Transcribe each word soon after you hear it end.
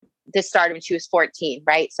this started when she was 14,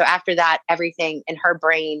 right? So after that, everything in her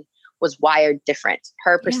brain was wired different.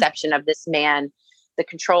 Her perception of this man, the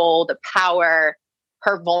control, the power,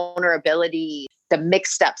 her vulnerability, the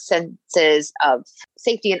mixed up senses of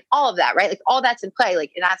safety and all of that, right? Like all that's in play.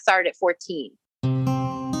 Like, and that started at 14.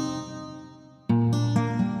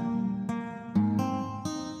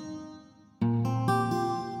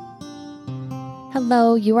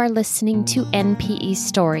 Hello, you are listening to NPE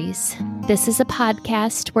Stories. This is a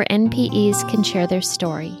podcast where NPEs can share their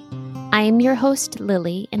story. I am your host,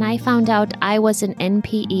 Lily, and I found out I was an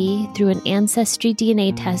NPE through an Ancestry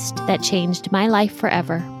DNA test that changed my life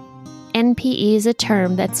forever. NPE is a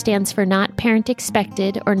term that stands for Not Parent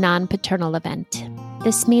Expected or Non-Paternal Event.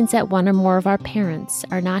 This means that one or more of our parents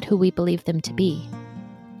are not who we believe them to be.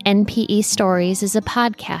 NPE Stories is a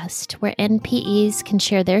podcast where NPEs can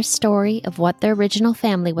share their story of what their original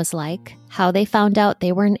family was like, how they found out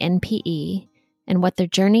they were an NPE, and what their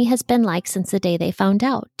journey has been like since the day they found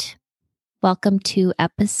out. Welcome to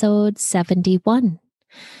episode 71.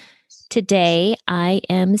 Today, I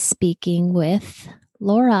am speaking with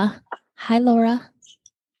Laura. Hi, Laura.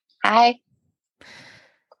 Hi.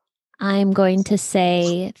 I'm going to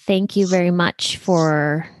say thank you very much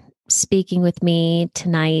for speaking with me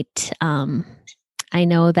tonight. I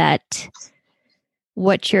know that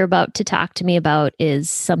what you're about to talk to me about is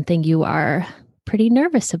something you are pretty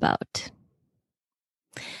nervous about.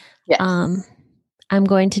 Yes. I'm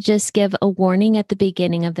going to just give a warning at the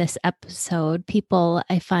beginning of this episode. People,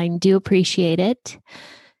 I find, do appreciate it,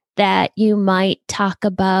 that you might talk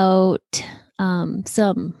about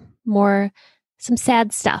some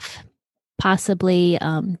sad stuff, possibly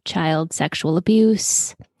child sexual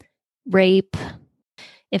abuse, rape.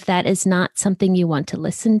 If that is not something you want to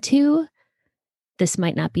listen to, this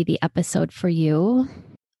might not be the episode for you.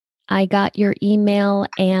 I got your email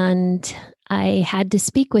and I had to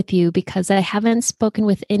speak with you because I haven't spoken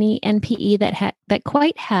with any NPE that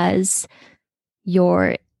quite has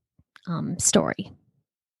your story.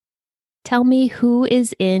 Tell me who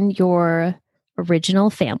is in your original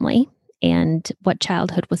family and what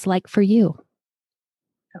childhood was like for you.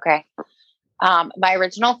 Okay. My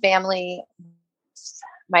original family,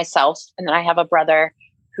 myself, and then I have a brother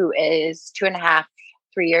who is 2.5,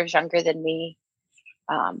 3 years younger than me.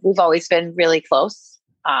 We've always been really close.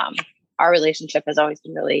 Our relationship has always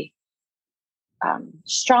been really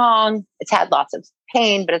strong. It's had lots of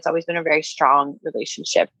pain, but it's always been a very strong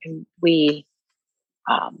relationship. And we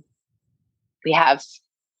have a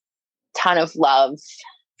ton of love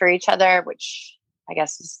for each other, which I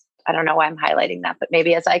guess is, I don't know why I'm highlighting that, but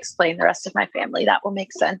maybe as I explain the rest of my family, that will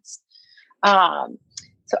make sense.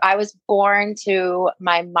 So I was born to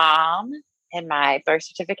my mom and my birth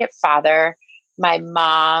certificate father. My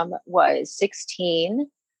mom was 16.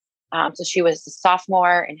 So she was a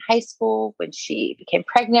sophomore in high school when she became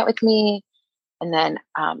pregnant with me, and then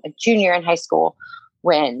a junior in high school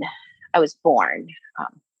when I was born.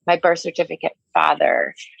 My birth certificate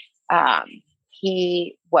father,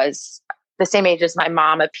 he was the same age as my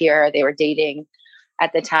mom up here. They were dating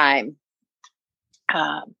at the time.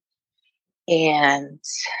 And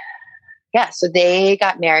yeah, so they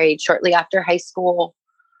got married shortly after high school.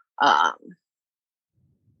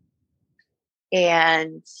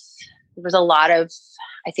 And there was a lot of,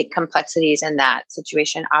 I think, complexities in that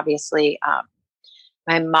situation. Obviously,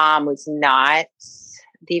 my mom was not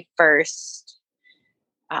the first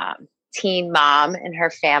teen mom in her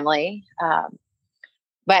family.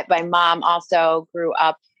 But my mom also grew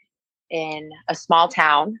up in a small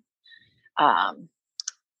town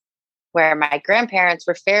where my grandparents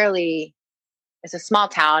were it's a small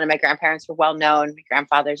town and my grandparents were well known. My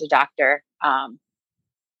grandfather's a doctor.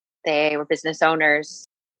 They were business owners.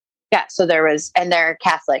 Yeah. So and they're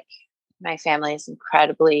Catholic. My family is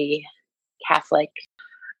incredibly Catholic.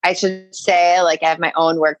 I should say, like, I have my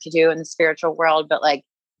own work to do in the spiritual world, but like,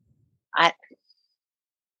 I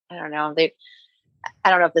don't know.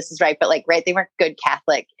 I don't know if this is right, but like, right, they weren't good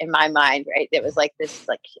Catholic in my mind, right? It was like this,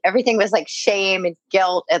 like everything was like shame and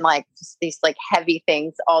guilt and like just these like heavy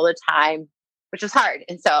things all the time, which was hard.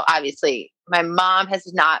 And so obviously my mom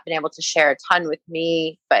has not been able to share a ton with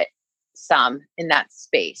me, but some in that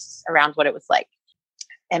space around what it was like.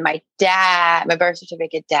 And my birth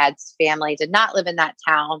certificate dad's family did not live in that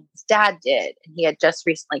town. His dad did. And he had just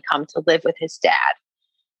recently come to live with his dad.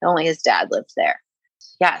 Only his dad lived there.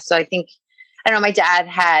 Yeah. So I think, I don't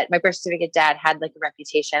know, my birth certificate dad had like a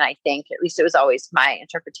reputation, I think, at least it was always my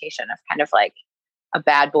interpretation of kind of like a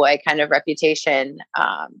bad boy kind of reputation.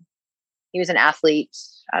 He was an athlete.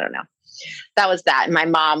 I don't know. That was that. And my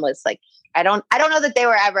mom was like I don't know that they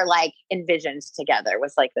were ever like envisioned together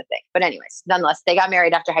was like the thing. But anyways, nonetheless, they got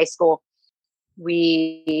married after high school.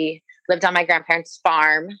 We lived on my grandparents'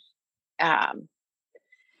 farm. And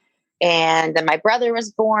then my brother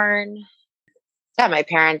was born. Yeah, my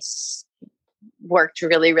parents worked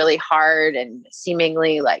really, really hard and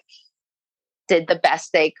seemingly like did the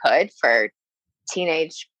best they could for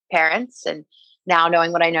teenage parents. And now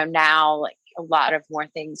knowing what I know now, like a lot of more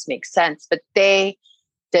things make sense, but they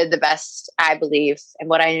did the best, I believe, and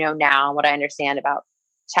what I know now and what I understand about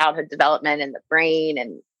childhood development and the brain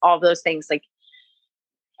and all those things. Like,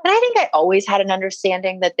 and I think I always had an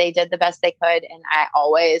understanding that they did the best they could. And I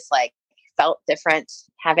always like felt different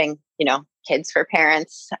having, kids for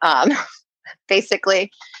parents.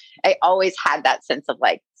 Basically, I always had that sense of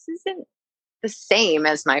like, this isn't the same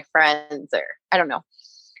as my friends, or I don't know.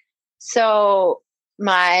 So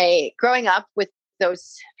my growing up with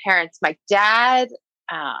those parents, my dad,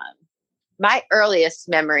 my earliest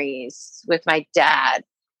memories with my dad,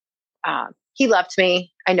 he loved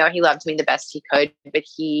me. I know he loved me the best he could, but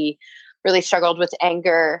he really struggled with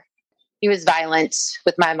anger. He was violent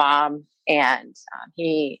with my mom, and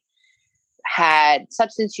he had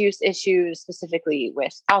substance use issues, specifically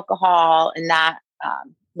with alcohol, and that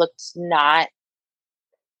looked not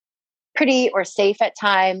pretty or safe at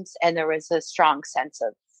times. And there was a strong sense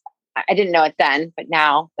of, I didn't know it then, but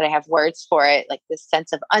now that I have words for it, like this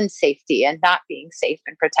sense of unsafety and not being safe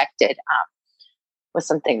and protected was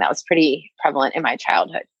something that was pretty prevalent in my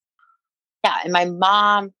childhood. Yeah. And my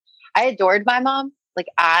mom, I adored my mom. Like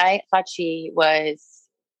I thought she was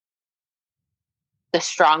the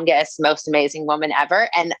strongest, most amazing woman ever.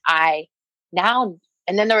 And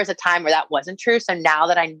then there was a time where that wasn't true. So now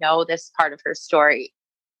that I know this part of her story,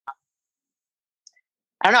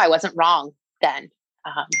 I don't know, I wasn't wrong then.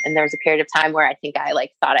 And there was a period of time where I think I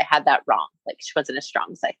like thought I had that wrong. Like she wasn't as strong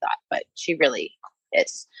as I thought, but she really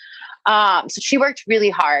is. So she worked really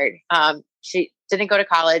hard. She didn't go to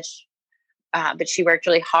college, but she worked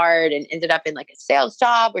really hard and ended up in like a sales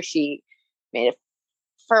job where she made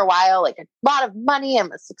for a while, like a lot of money and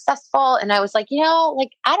was successful. And I was like,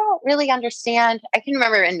 like, I don't really understand. I can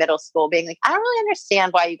remember in middle school being like, I don't really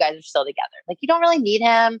understand why you guys are still together. Like, you don't really need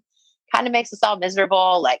him. Kind of makes us all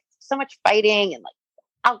miserable. Like so much fighting and like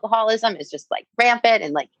alcoholism is just like rampant.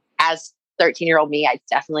 And like, as 13-year-old me, I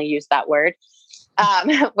definitely used that word,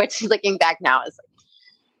 which looking back now is like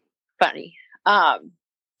funny.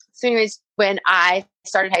 So anyways, when I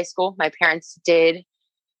started high school, my parents did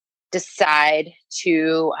decide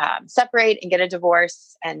to separate and get a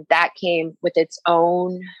divorce. And that came with its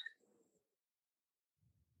own,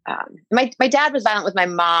 my dad was violent with my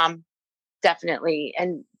mom, definitely.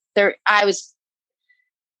 And there was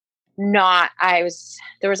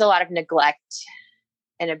a lot of neglect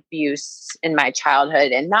and abuse in my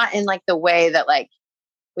childhood, and not in like the way that like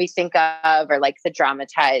we think of, or like the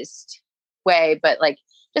dramatized way, but like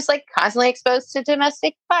just like constantly exposed to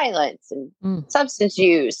domestic violence and substance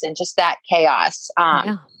use and just that chaos.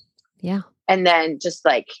 Yeah. And then just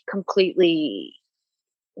like completely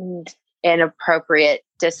inappropriate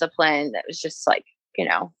discipline that was just like,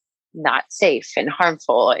 not safe and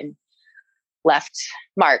harmful and left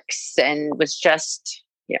marks and was just,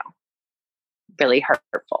 really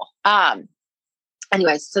hurtful.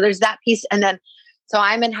 Anyways, so there's that piece. And then, so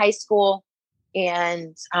I'm in high school.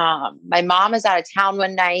 And my mom was out of town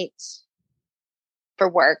one night for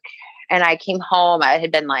work. And I came home. I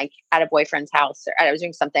had been like at a boyfriend's house, or I was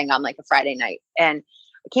doing something on like a Friday night. And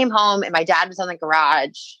I came home and my dad was in the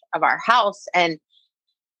garage of our house. And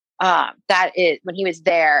when he was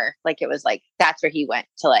there, like it was like, that's where he went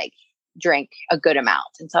to like drink a good amount.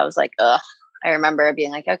 And so I was like, ugh. I remember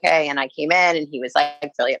being like, okay. And I came in and he was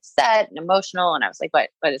like really upset and emotional. And I was like,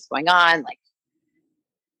 what is going on? Like,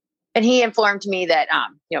 and he informed me that,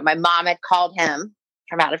 my mom had called him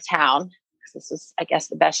from out of town. This was, I guess,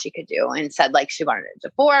 the best she could do, and said like she wanted a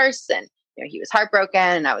divorce, and he was heartbroken.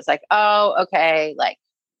 And I was like, oh, okay, like,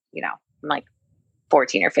 I'm like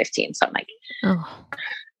 14 or 15, so I'm like, oh,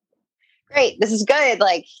 great, this is good.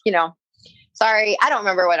 Like, sorry, I don't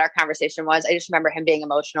remember what our conversation was. I just remember him being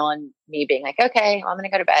emotional and me being like, okay, well, I'm going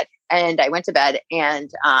to go to bed. And I went to bed,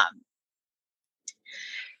 and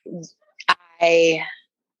I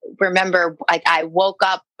remember like I woke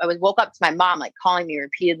up to my mom like calling me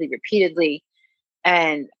repeatedly.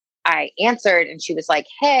 And I answered, and she was like,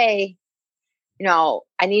 hey,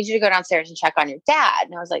 I need you to go downstairs and check on your dad.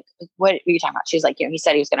 And I was like, what are you talking about? She was like, he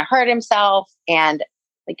said he was going to hurt himself. And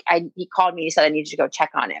like, he called me, he said, I need you to go check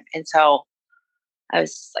on him. And so I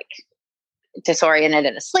was like disoriented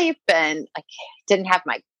and asleep, and like didn't have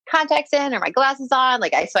my contacts in or my glasses on.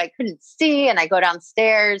 So I couldn't see. And I go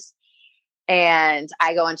downstairs, And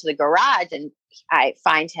I go into the garage and I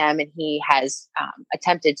find him, and he has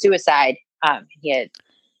attempted suicide. He had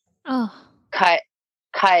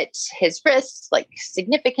cut his wrists like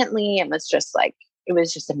significantly, and was just like, it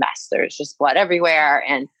was just a mess. There was just blood everywhere.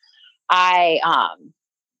 And I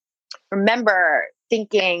remember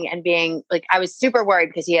thinking and being like, I was super worried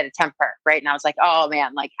because he had a temper, right? And I was like, oh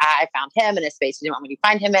man, like I found him in a space I didn't want me to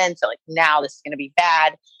find him in. So like now this is going to be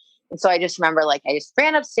bad. And so I just remember like, I just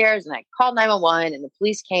ran upstairs and I called 911 and the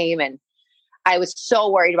police came, and I was so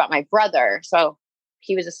worried about my brother. So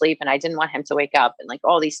he was asleep and I didn't want him to wake up and like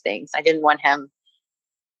all these things. I didn't want him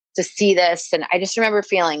to see this. And I just remember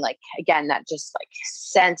feeling like, again, that just like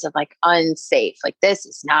sense of like unsafe, like this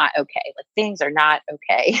is not okay. Like things are not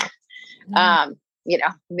okay. You know,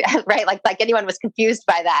 right. Like anyone was confused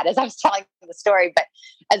by that as I was telling the story. But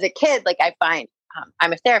as a kid, like I find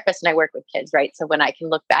I'm a therapist and I work with kids, right? So when I can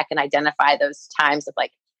look back and identify those times of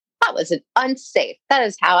like, that was an unsafe, that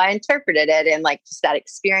is how I interpreted it. And like just that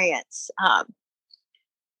experience.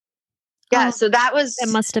 So that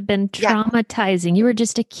must have been traumatizing. You were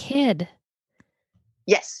just a kid.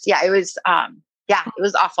 Yes. Yeah. It was, it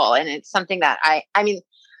was awful. And it's something that I mean,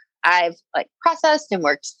 I've like processed and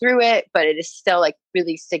worked through it, but it is still like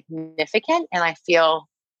really significant. And I feel,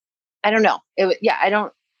 I don't know.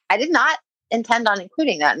 I did not intend on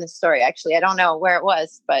including that in the story. Actually, I don't know where it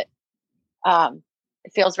was, but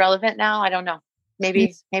it feels relevant now. I don't know.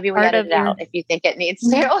 Maybe we edit it out if you think it needs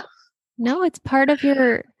to. No, it's part of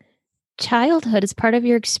your childhood. It's part of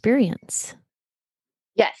your experience.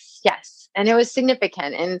 Yes. And it was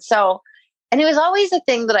significant. And it was always a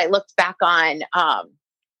thing that I looked back on,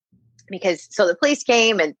 because the police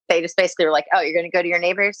came and they just basically were like, oh, you're going to go to your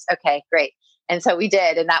neighbors? Okay, great. And so we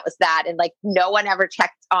did. And that was that. And like, no one ever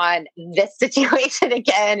checked on this situation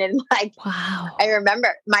again. And like, wow. I remember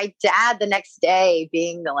my dad the next day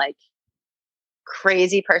being the like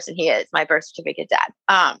crazy person he is, my birth certificate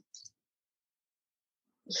dad.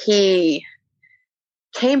 He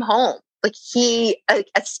came home. Like he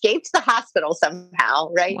escaped the hospital somehow,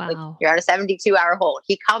 right? Wow. Like you're on a 72-hour hold.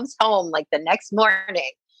 He comes home like the next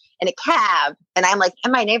morning in a cab. And I'm like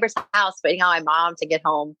in my neighbor's house waiting on my mom to get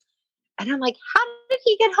home. And I'm like, how did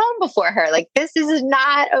he get home before her? Like, this is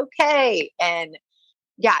not okay. And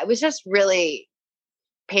it was just really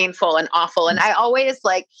painful and awful. And I always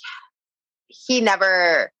like, he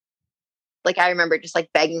never, like, I remember just like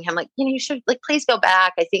begging him, like, you should like, please go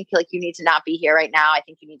back. I think like you need to not be here right now. I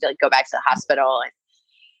think you need to like go back to the hospital. And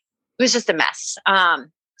it was just a mess. That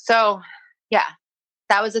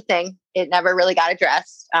was a thing. It never really got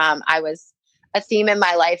addressed. A theme in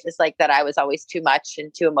my life is like that I was always too much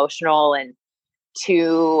and too emotional and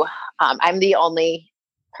too, I'm the only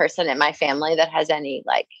person in my family that has any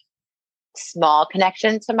like small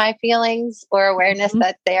connection to my feelings or awareness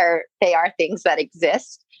that they are things that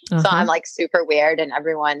exist. So I'm like super weird, and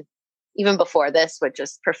everyone, even before this, would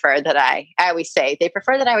just prefer that I always say they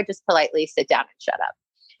prefer that I would just politely sit down and shut up.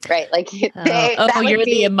 Right. Like you're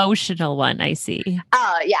the emotional one. I see.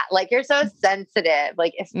 Oh yeah. Like you're so sensitive.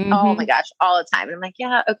 Like oh my gosh, all the time. And I'm like,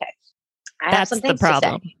 yeah, okay. That's the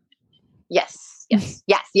problem. Yes.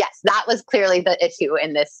 That was clearly the issue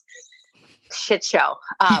in this shit show,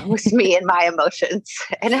 was me and my emotions.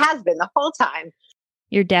 And it has been the whole time.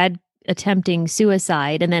 Your dad attempting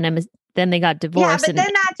suicide, and then they got divorced. Yeah, but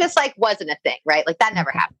then that just like wasn't a thing, right? Like that never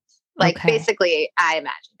happened. Like basically I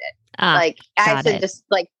imagined it. Like I said, just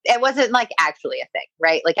like, it wasn't like actually a thing,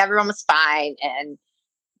 right? Like everyone was fine, and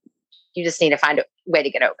you just need to find a way to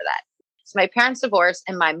get over that. So my parents divorced,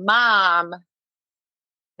 and my mom,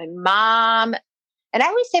 and I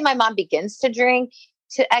always say my mom begins to drink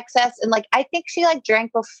to excess. And like, I think she like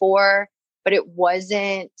drank before, but it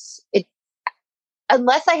wasn't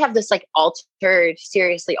unless I have this like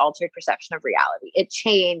seriously altered perception of reality. It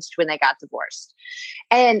changed when they got divorced.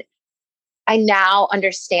 And I now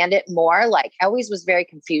understand it more. Like I always was very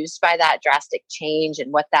confused by that drastic change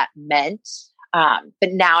and what that meant.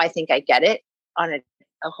 But now I think I get it on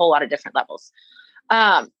a whole lot of different levels.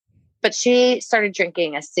 But she started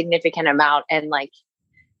drinking a significant amount, and like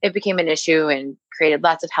it became an issue and created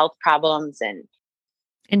lots of health problems.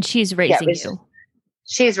 And she's raising you.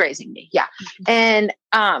 She's raising me. Yeah. And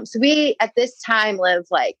so we at this time live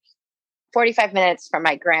like 45 minutes from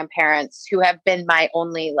my grandparents, who have been my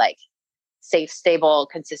only like safe, stable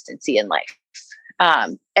consistency in life,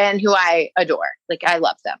 and who I adore. Like I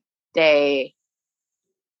love them. They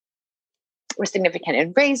were significant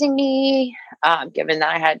in raising me, given that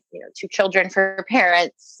I had, 2 children for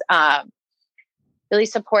parents, really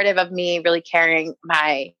supportive of me, really caring.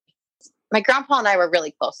 My grandpa and I were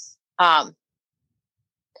really close.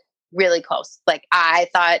 Really close. Like I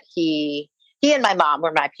thought he he and my mom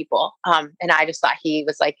were my people. And I just thought he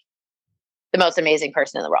was like the most amazing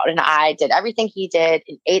person in the world. And I did everything he did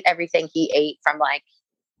and ate everything he ate from like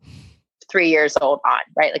 3 years old on,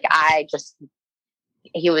 right? Like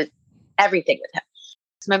he was everything with him.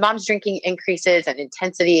 So my mom's drinking increases and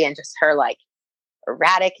intensity and just her like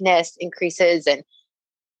erraticness increases. And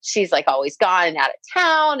she's like always gone and out of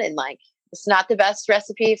town. And like, it's not the best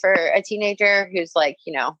recipe for a teenager who's like,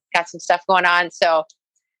 got some stuff going on. So,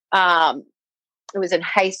 it was in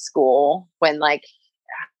high school when like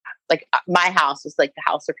my house was like the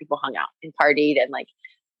house where people hung out and partied. And like,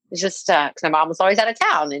 it's just, cause my mom was always out of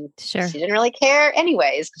town and Sure. she didn't really care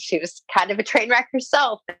anyways, cause she was kind of a train wreck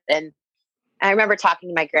herself. And I remember talking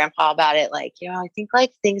to my grandpa about it. Like, I think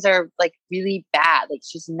like things are like really bad. Like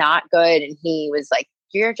she's not good. And he was like,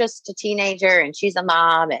 you're just a teenager and she's a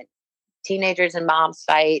mom and teenagers and moms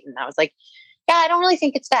fight. And I was like, yeah, I don't really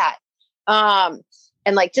think it's that.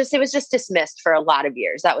 And like, it was just dismissed for a lot of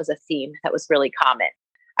years. That was a theme that was really common.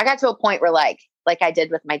 I got to a point where like I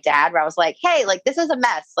did with my dad, where I was like, hey, like this is a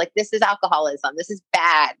mess. Like this is alcoholism. This is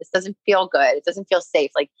bad. This doesn't feel good. It doesn't feel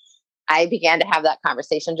safe. Like I began to have that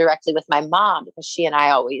conversation directly with my mom because she and I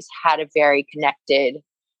always had a very connected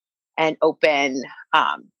and open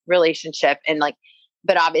relationship. And like,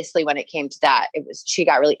 but obviously when it came to that, she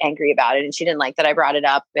got really angry about it and she didn't like that I brought it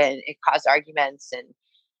up and it caused arguments. And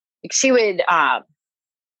like, she would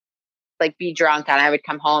like be drunk and I would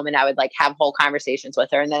come home and I would like have whole conversations with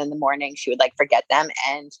her. And then in the morning she would like forget them.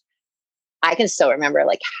 And I can still remember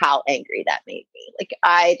like how angry that made me. Like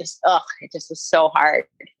it just was so hard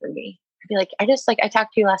for me. I'd be like, I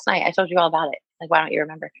talked to you last night. I told you all about it. Like, why don't you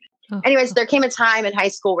remember? Oh. Anyways, there came a time in high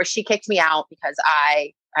school where she kicked me out because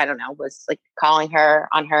I don't know, was like calling her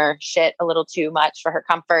on her shit a little too much for her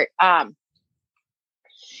comfort.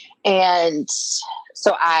 And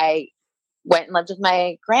so I went and lived with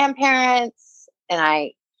my grandparents and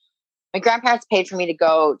my grandparents paid for me to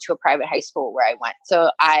go to a private high school where I went. So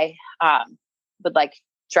I would like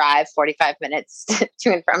drive 45 minutes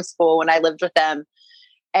to and from school when I lived with them.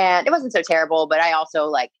 And it wasn't so terrible, but I also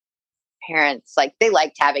like parents, like they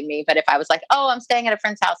liked having me. But if I was like, oh, I'm staying at a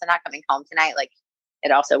friend's house and not coming home tonight, like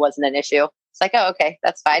it also wasn't an issue. It's like, oh, okay,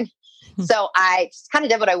 that's fine. So I just kind of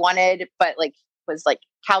did what I wanted, but like was like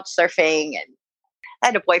couch surfing and I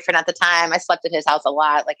had a boyfriend at the time. I slept at his house a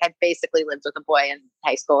lot. Like I basically lived with a boy in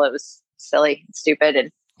high school. It was silly and stupid.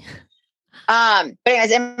 And, but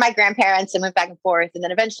anyways, in my grandparents and went back and forth and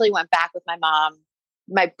then eventually went back with my mom.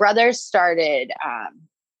 My brother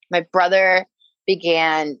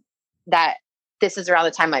began that. This is around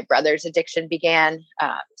the time my brother's addiction began.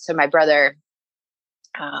 So my brother,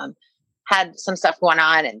 had some stuff going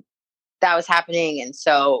on and that was happening. And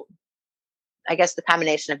so I guess the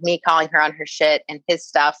combination of me calling her on her shit and his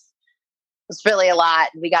stuff was really a lot.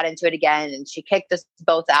 We got into it again and she kicked us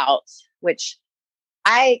both out, which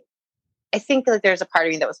I think that there's a part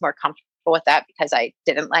of me that was more comfortable with that because I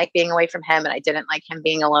didn't like being away from him and I didn't like him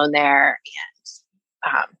being alone there.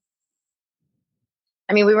 And,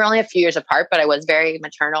 I mean, we were only a few years apart, but I was very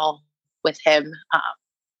maternal with him.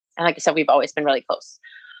 And like I said, we've always been really close.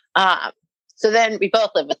 So then we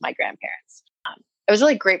both lived with my grandparents. I was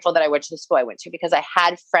really grateful that I went to the school I went to because I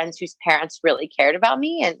had friends whose parents really cared about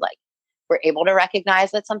me and like were able to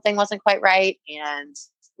recognize that something wasn't quite right and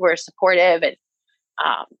were supportive and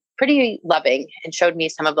pretty loving and showed me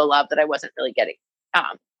some of the love that I wasn't really getting.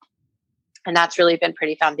 And that's really been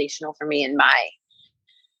pretty foundational for me in my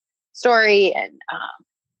story and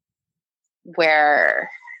where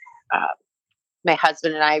my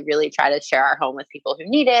husband and I really try to share our home with people who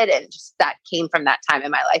need it. And just that came from that time in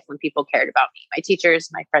my life when people cared about me. My teachers,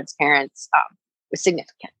 my friends' parents was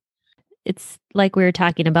significant. It's like we were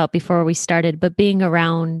talking about before we started, but being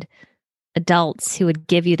around adults who would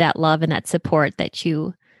give you that love and that support that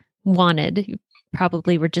you wanted, you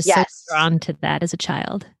probably were just so drawn to that as a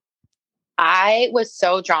child. I was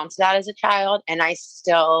so drawn to that as a child and I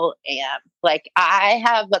still am. Like I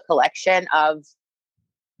have a collection of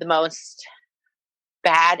the most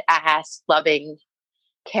badass, loving,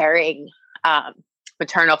 caring,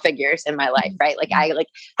 maternal figures in my life, right? Like I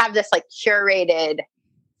have this like curated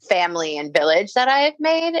family and village that I've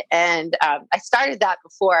made. And I started that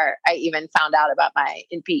before I even found out about my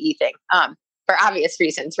NPE thing, for obvious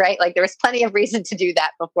reasons, right? Like there was plenty of reason to do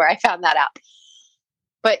that before I found that out.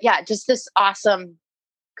 But yeah, just this awesome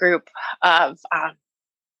group of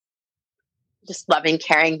just loving,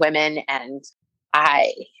 caring women. And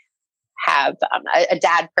I have a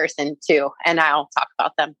dad person too, and I'll talk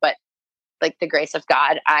about them. But like the grace of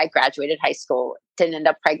God, I graduated high school, didn't end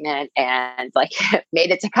up pregnant, and like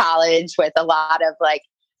made it to college with a lot of like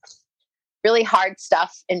really hard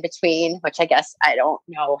stuff in between, which I guess I don't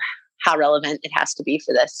know how relevant it has to be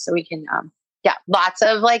for this. So we can, lots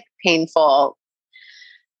of like painful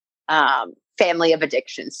family of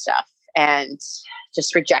addiction stuff and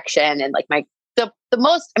just rejection and like the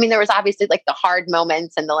most, I mean, there was obviously like the hard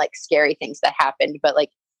moments and the like scary things that happened, but like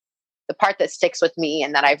the part that sticks with me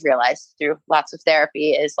and that I've realized through lots of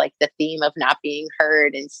therapy is like the theme of not being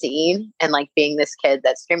heard and seen and like being this kid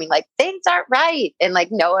that's screaming like things aren't right and like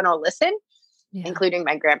no one will listen, including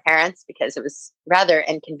my grandparents, because it was rather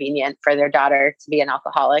inconvenient for their daughter to be an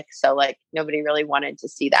alcoholic. So like nobody really wanted to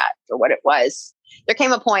see that for what it was. There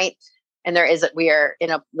came a point, and we are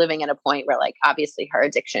living in a point where like obviously her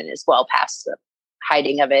addiction is well past the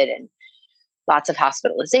hiding of it, and lots of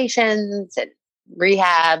hospitalizations and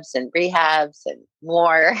rehabs and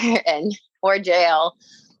more and more jail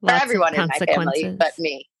for everyone in my family but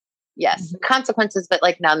me. Yes, consequences, but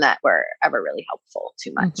like none that were ever really helpful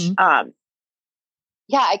too much.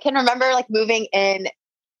 I can remember like moving in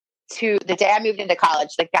to the day I moved into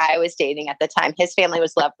college. The guy I was dating at the time, his family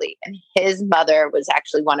was lovely, and his mother was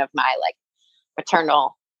actually one of my like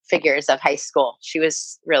maternal figures of high school. She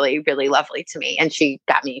was really, really lovely to me, and she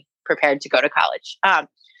got me prepared to go to college.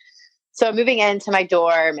 So moving into my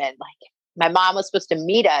dorm, and like my mom was supposed to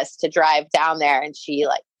meet us to drive down there, and she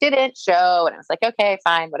like didn't show, and I was like, okay,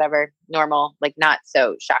 fine, whatever, normal, like not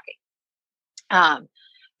so shocking.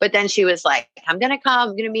 But then she was like, I'm going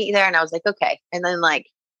to meet you there. And I was like, okay. And then like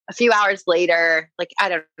a few hours later, like, I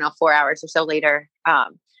don't know, 4 hours or so later, I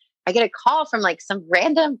get a call from like some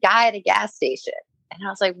random guy at a gas station. And I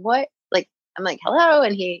was like, what? Like, I'm like, hello.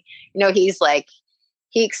 And he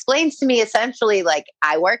explains to me essentially like,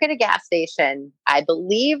 I work at a gas station. I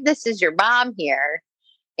believe this is your mom here.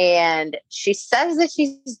 And she says that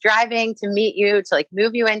she's driving to meet you to like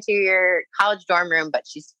move you into your college dorm room, but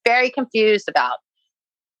she's very confused about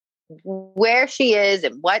where she is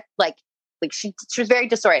and what like she was very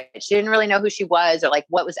disoriented. She didn't really know who she was or like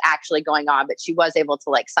what was actually going on, but she was able to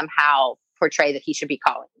like somehow portray that he should be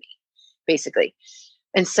calling me, basically.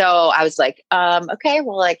 And so I was like, okay,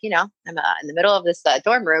 well, like, you know, I'm in the middle of this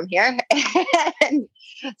dorm room here. And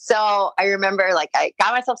so I remember like I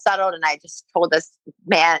got myself settled and I just told this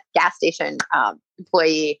gas station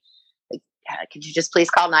employee, like, could you just please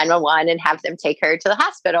call 911 and have them take her to the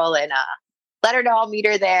hospital and let her know I'll meet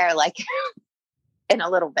her there, like in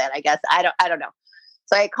a little bit, I guess. I don't know.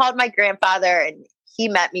 So I called my grandfather and he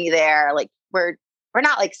met me there. Like we're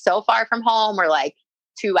not like so far from home. We're like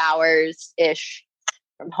 2 hours ish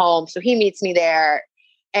from home. So he meets me there.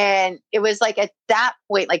 And it was like at that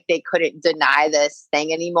point, like they couldn't deny this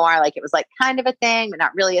thing anymore. Like it was like kind of a thing, but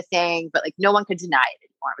not really a thing, but like no one could deny it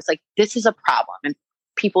anymore. It was like, this is a problem and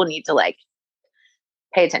people need to like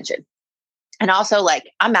pay attention. And also like,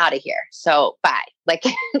 I'm out of here. So bye. Like,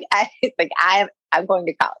 I'm going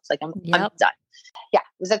to college. Like I'm done. Yeah.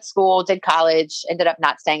 Was at school, did college, ended up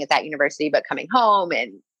not staying at that university, but coming home.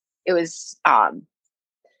 And it was, I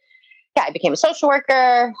became a social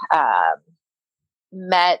worker,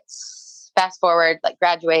 fast forward, like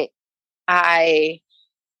graduate. I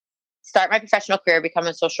start my professional career, become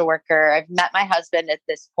a social worker. I've met my husband at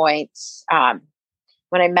this point.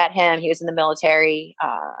 When I met him, he was in the military,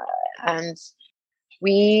 and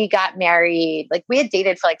we got married. Like we had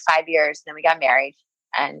dated for like 5 years, and then we got married.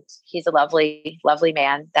 And he's a lovely, lovely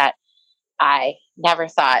man that I never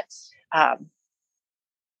thought,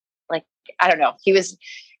 like, I don't know.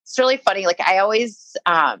 It's really funny. Like I always,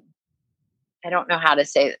 I don't know how to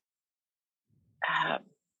say it.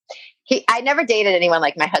 I never dated anyone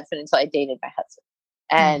like my husband until I dated my husband.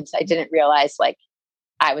 And I didn't realize like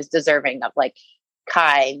I was deserving of like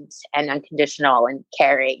kind and unconditional and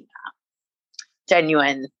caring,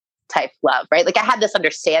 genuine type love, right? Like I had this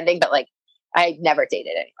understanding, but like I never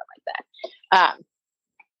dated anyone like that.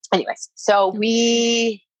 Anyways, so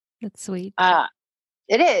that's sweet.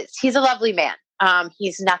 It is. He's a lovely man.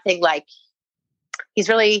 He's nothing like, he's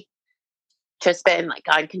really just been like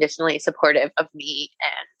unconditionally supportive of me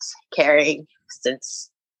and caring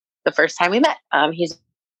since the first time we met. He's a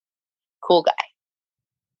cool guy.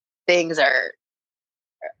 Things are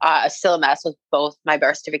still a mess with both my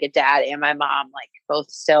birth certificate dad and my mom, like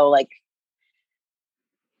both still like,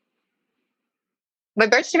 my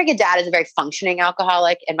birth certificate dad is a very functioning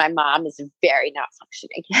alcoholic and my mom is very not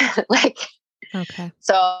functioning. Like, okay.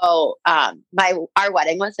 So, our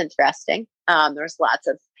wedding was interesting. There was lots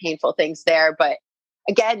of painful things there, but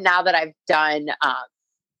again, now that I've done,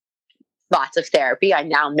 lots of therapy, I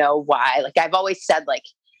now know why. Like I've always said like,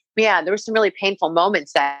 yeah, there were some really painful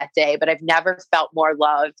moments that day, but I've never felt more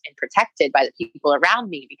loved and protected by the people around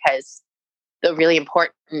me because the really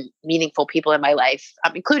important, meaningful people in my life,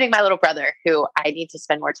 including my little brother, who I need to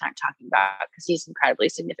spend more time talking about because he's incredibly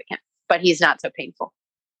significant, but he's not so painful.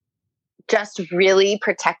 Just really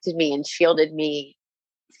protected me and shielded me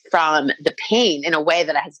from the pain in a way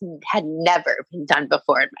that had never been done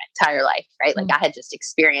before in my entire life, right? Like I had just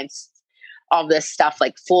experienced all this stuff,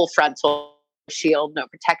 like full frontal shield, no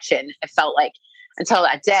protection. It felt like until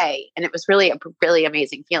that day. And it was really a really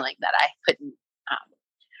amazing feeling that I couldn't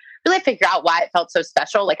really figure out why it felt so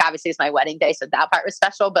special. Like obviously it's my wedding day, so that part was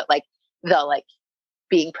special, but like the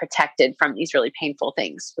being protected from these really painful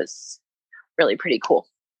things was really pretty cool.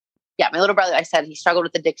 Yeah, my little brother, I said, he struggled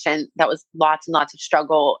with addiction. That was lots and lots of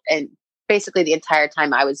struggle. And basically the entire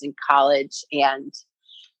time I was in college, and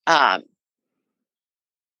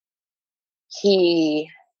it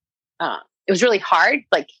was really hard.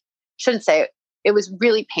 Like, shouldn't say it was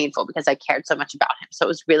really painful because I cared so much about him. So it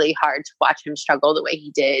was really hard to watch him struggle the way he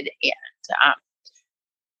did. And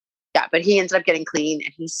yeah, but he ended up getting clean,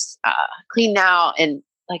 and he's clean now. And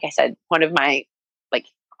like I said, one of my,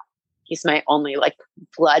 he's my only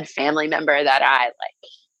blood family member that I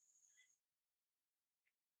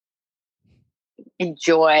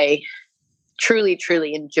enjoy, truly,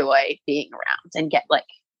 truly enjoy being around and get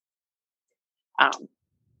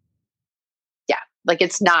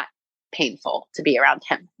it's not painful to be around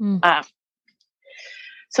him.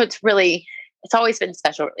 So it's always been a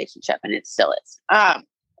special relationship, and it still is.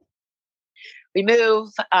 We move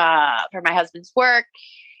for my husband's work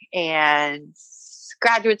and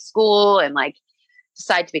graduate school, and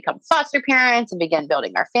decide to become foster parents and begin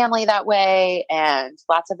building our family that way, and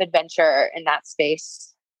lots of adventure in that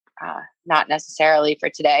space. Not necessarily for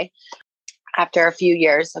today. After a few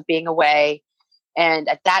years of being away, and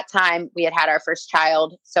at that time we had our first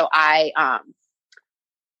child. So I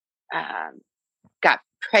got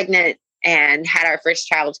pregnant and had our first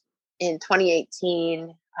child in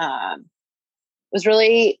 2018. Was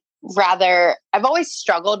really I've always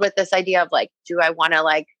struggled with this idea of do I want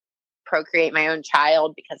to procreate my own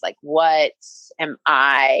child? Because what am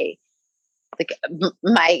I,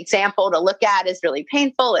 my example to look at is really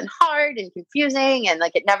painful and hard and confusing. And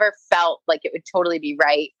it never felt like it would totally be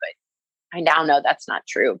right. But I now know that's not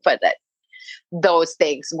true, but that those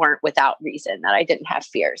things weren't without reason, that I didn't have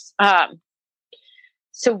fears.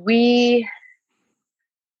 So we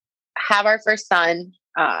have our first son.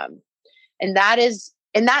 And that is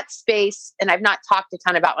in that space. And I've not talked a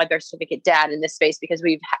ton about my birth certificate dad in this space because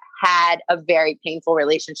we've had a very painful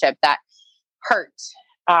relationship that hurt.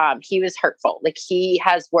 He was hurtful. He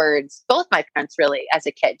has words, both my parents really as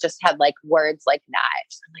a kid just had words like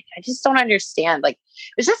knives. I'm I just don't understand. It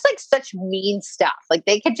was just such mean stuff.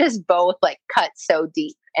 They could just both cut so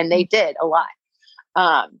deep, and they did a lot.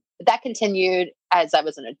 But that continued as I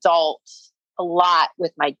was an adult, a lot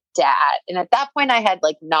with my dad. And at that point I had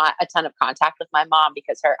not a ton of contact with my mom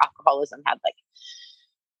because her alcoholism had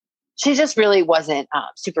she just really wasn't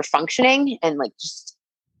super functioning, and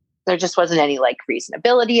there just wasn't any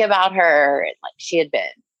reasonability about her. And she had been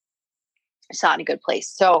not in a good place.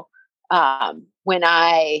 So when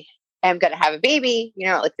I am going to have a baby,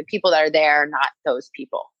 the people that are there are not those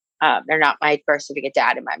people. They're not my birth certificate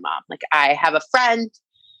dad and my mom. I have a friend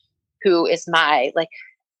who is my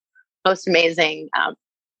most amazing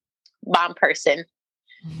mom person.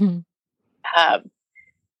 Mm-hmm.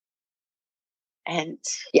 And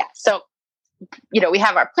yeah, so, we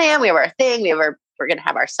have our plan, we have our thing, we're going to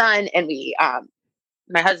have our son, and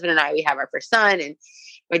my husband and I, we have our first son, and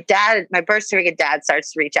my birth certificate dad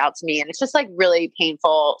starts to reach out to me, and it's just really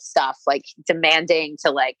painful stuff, demanding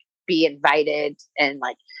to be invited, and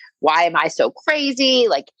why am I so crazy?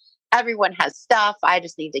 Everyone has stuff. I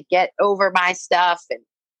just need to get over my stuff, and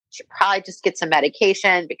should probably just get some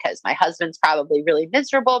medication because my husband's probably really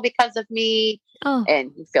miserable because of me. Oh.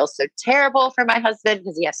 And he feels so terrible for my husband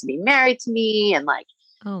because he has to be married to me, and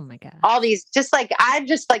oh my God, all these, just I'm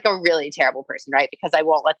just a really terrible person, right? Because I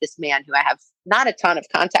won't let this man who I have not a ton of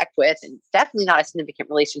contact with, and definitely not a significant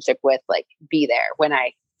relationship with, be there when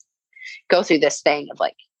I go through this thing of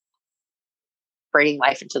bringing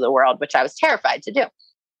life into the world, which I was terrified to do.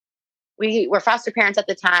 We were foster parents at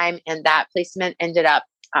the time, and that placement ended up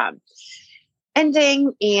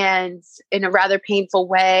ending, and in a rather painful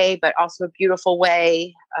way, but also a beautiful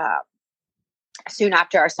way. Soon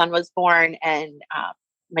after our son was born, and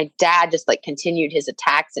my dad just like continued his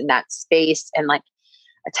attacks in that space and like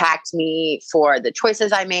attacked me for the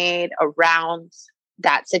choices I made around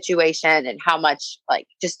that situation and how much like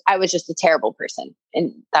just I was just a terrible person.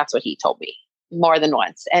 And that's what he told me more than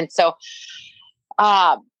once. And so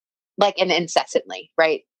like and incessantly,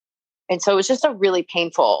 right? And so it was just a really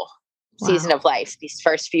painful season of life, these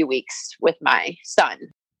first few weeks with my son.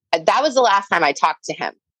 And that was the last time I talked to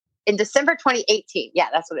him. In December 2018, yeah,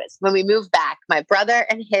 that's what it is. When we moved back, my brother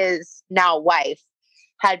and his now wife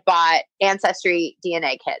had bought Ancestry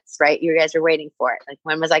DNA kits, right? You guys are waiting for it. Like,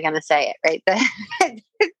 when was I going to say it, right?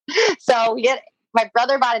 So my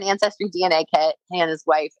brother bought an Ancestry DNA kit, he and his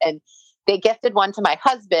wife, and they gifted one to my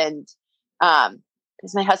husband.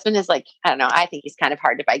 Because my husband is like, I don't know, I think he's kind of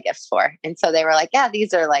hard to buy gifts for. And so they were like, yeah,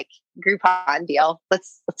 these are like Groupon deal.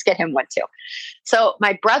 Let's get him one too. So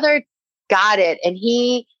my brother got it, and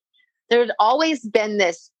there'd always been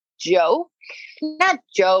this joke, not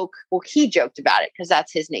joke. Well, he joked about it because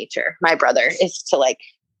that's his nature. My brother is to like,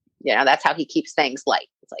 that's how he keeps things light.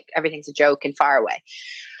 It's like everything's a joke and far away.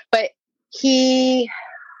 But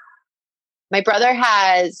my brother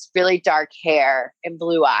has really dark hair and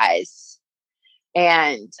blue eyes.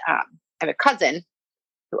 And I have a cousin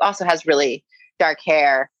who also has really dark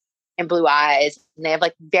hair and blue eyes. And they have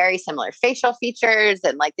like very similar facial features.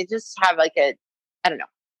 And like, they just have like I don't know.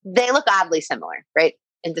 They look oddly similar, right?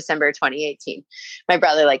 In December 2018, my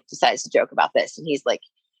brother like decides to joke about this. And he's like,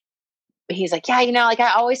 yeah, like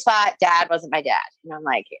I always thought dad wasn't my dad. And I'm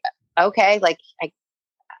like, okay, like,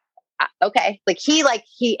 okay. Like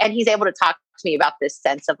he's able to talk to me about this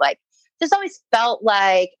sense of like, just always felt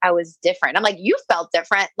like I was different. I'm like, you felt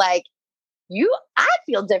different. Like I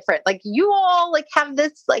feel different. Like you all like have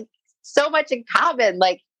this like so much in common,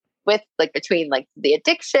 like with like between like the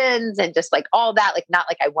addictions and just like all that, like not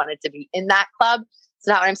like I wanted to be in that club. It's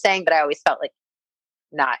not what I'm saying, but I always felt like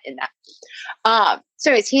not in that.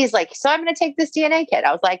 So he's like, so I'm going to take this DNA kit.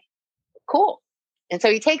 I was like, cool. And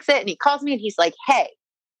so he takes it and he calls me and he's like, hey,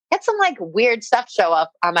 had some like weird stuff show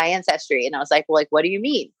up on my Ancestry. And I was like, well, like, what do you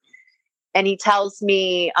mean? And he tells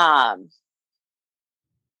me there's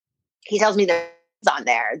on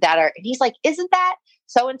there that are, and he's like, isn't that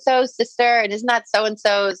so-and-so's sister? And isn't that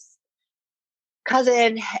so-and-so's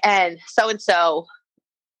cousin? And so-and-so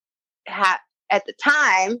at the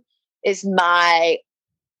time is my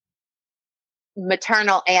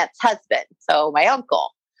maternal aunt's husband. So my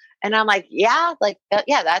uncle. And I'm like, yeah, like,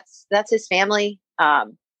 yeah, that's his family.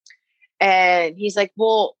 And he's like,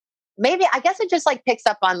 well, maybe, I guess it just like picks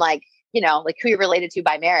up on like, like who you're related to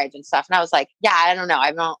by marriage and stuff. And I was like, yeah, I don't know.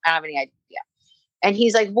 I don't have any idea. And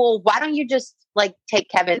he's like, well, why don't you just like take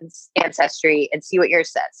Kevin's Ancestry and see what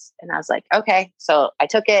yours says? And I was like, okay. So I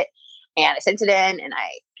took it and I sent it in and I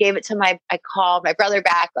gave it to I called my brother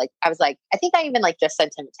back. Like, I was like, I think I even like just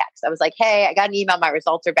sent him a text. I was like, hey, I got an email. My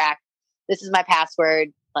results are back. This is my password.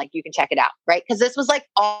 Like, you can check it out. Right. Cause this was like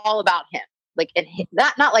all about him. Like, and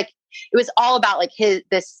not like, it was all about like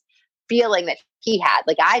this feeling that he had.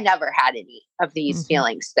 Like, I never had any of these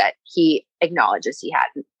feelings that he acknowledges he had.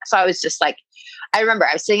 So I was just like, I remember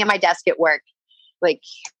I was sitting at my desk at work, like,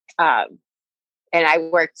 and I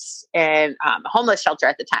worked in a homeless shelter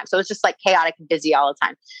at the time. So it was just like chaotic and busy all the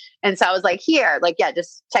time. And so I was like, here, like, yeah,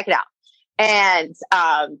 just check it out. And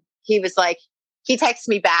he was like, he texted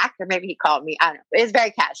me back, or maybe he called me. I don't know. It was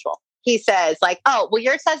very casual. He says like, oh, well,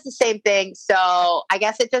 yours says the same thing. So I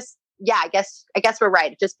guess it just, yeah, I guess we're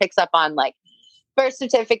right. It just picks up on like birth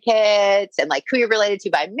certificates and like who you're related to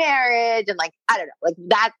by marriage. And like, I don't know, like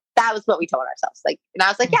that was what we told ourselves. Like, and I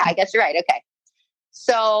was like, yeah, I guess you're right. Okay.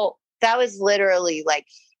 So that was literally like,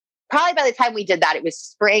 probably by the time we did that, it was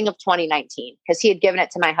spring of 2019, because he had given it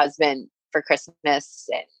to my husband for Christmas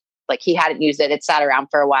and like he hadn't used it. It sat around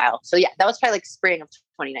for a while. So yeah, that was probably like spring of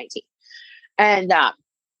 2019. And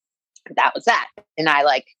that was that. And I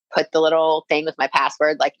like put the little thing with my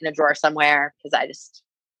password like in a drawer somewhere, because I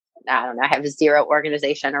don't know, I have zero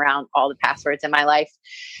organization around all the passwords in my life.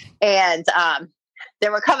 And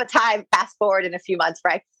there will come a time, fast forward in a few months,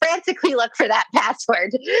 where I frantically look for that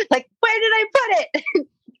password. Like, where did I put it?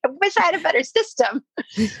 I wish I had a better system.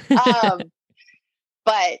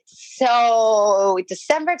 But so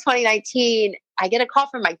December 2019, I get a call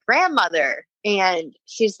from my grandmother and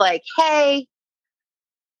she's like, hey,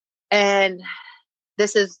 and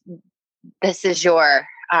this is your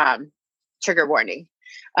trigger warning.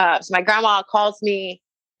 So my grandma calls me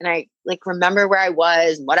and I like remember where I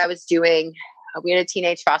was and what I was doing. We had a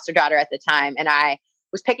teenage foster daughter at the time, and I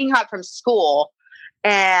was picking her up from school,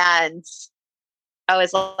 and I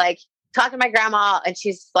was like talking to my grandma, and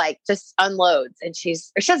she's like just unloads, and she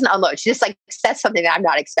doesn't unload. She just like says something that I'm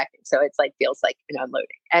not expecting. So it's like feels like an unloading.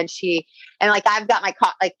 And like I've got my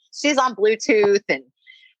car, like she's on Bluetooth, and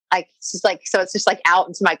like she's like, so it's just like out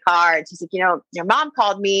into my car, and she's like, your mom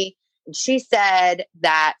called me and she said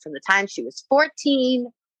that from the time she was 14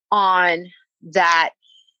 on, that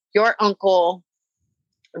your uncle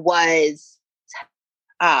was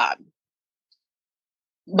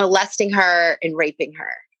molesting her and raping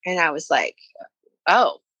her. And I was like,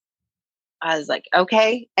 oh,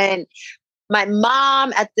 okay. And my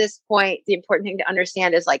mom at this point, the important thing to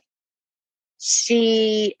understand is like,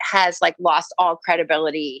 she has like lost all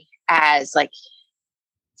credibility as like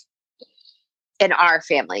in our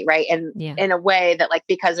family. Right. And in a way that like,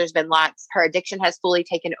 because there's been lots, her addiction has fully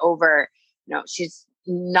taken over. She's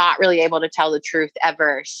not really able to tell the truth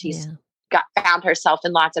ever. She's found herself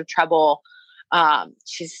in lots of trouble.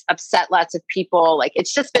 She's upset lots of people. Like,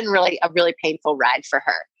 it's just been really a really painful ride for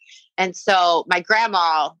her. And so my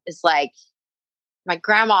grandma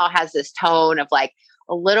has this tone of like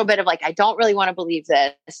a little bit of like, I don't really want to believe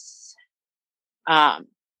this.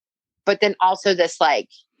 But then also this like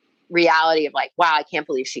reality of like, wow, I can't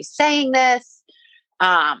believe she's saying this.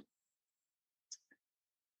 And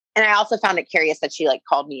I also found it curious that she like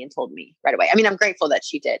called me and told me right away. I mean, I'm grateful that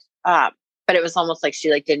she did. But it was almost like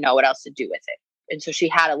she like didn't know what else to do with it. And so she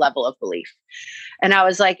had a level of belief. And I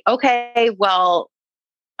was like, okay, well,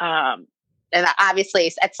 and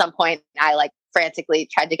obviously at some point I like frantically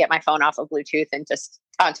tried to get my phone off of Bluetooth and just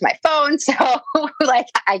onto my phone. So like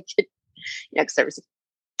I could, cause there was a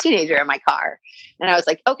teenager in my car and I was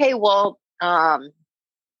like, okay, well, I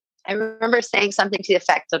remember saying something to the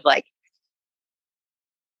effect of like,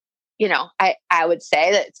 I would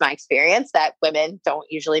say that it's my experience that women don't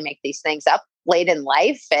usually make these things up late in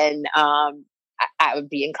life. And, I would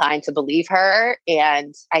be inclined to believe her.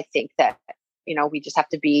 And I think that, we just have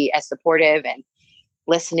to be as supportive and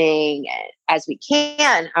listening as we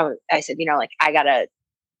can. I said, like, I gotta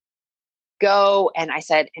go. And I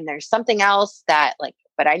said, and there's something else that like,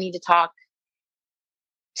 but I need to talk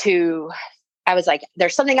to, I was like,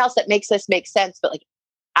 there's something else that makes this make sense, but like,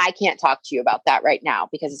 I can't talk to you about that right now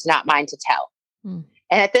because it's not mine to tell. And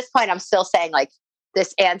at this point, I'm still saying like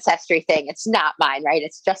this ancestry thing, it's not mine, right?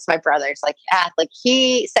 It's just my brother's. Like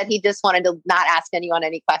he said he just wanted to not ask anyone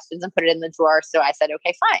any questions and put it in the drawer. So I said,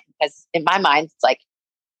 okay, fine. Because in my mind, it's like,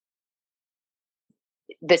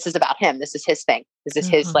 this is about him. This is his thing. This is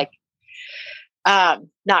his like,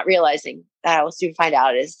 not realizing that I will soon find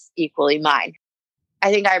out is equally mine.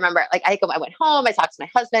 I think I remember, like, I went home, I talked to my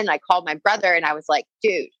husband, I called my brother and I was like,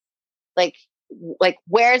 dude, like,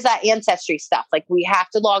 where's that ancestry stuff? Like, we have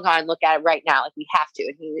to log on and look at it right now. Like, we have to.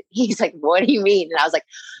 And he's like, what do you mean? And I was like,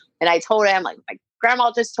 and I told him, like, my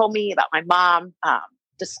grandma just told me about my mom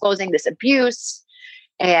disclosing this abuse.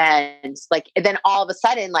 And like, and then all of a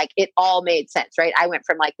sudden, like, it all made sense, right? I went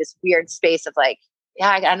from like this weird space of like, yeah,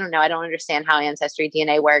 I don't know. I don't understand how ancestry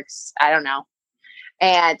DNA works. I don't know.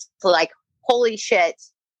 And so like, holy shit,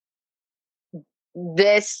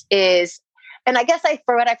 this is, and I guess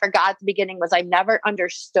for what I forgot at the beginning was I never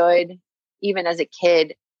understood, even as a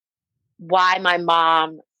kid, why my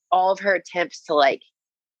mom, all of her attempts to like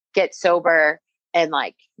get sober and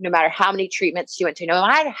like, no matter how many treatments she went to, no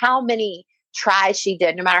matter how many tries she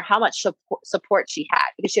did, no matter how much support she had,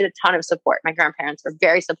 because she had a ton of support. My grandparents were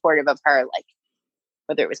very supportive of her, like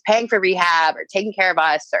whether it was paying for rehab or taking care of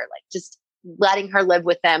us or like just letting her live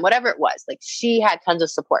with them, whatever it was, like she had tons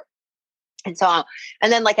of support. And so,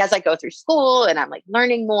 and then like, as I go through school and I'm like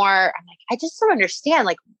learning more, I'm like, I just don't understand,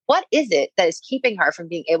 like, what is it that is keeping her from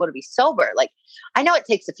being able to be sober? Like, I know it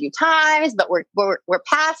takes a few times, but we're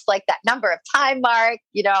past like that number of time mark,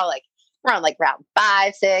 like we're on like round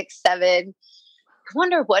 5, 6, 7. I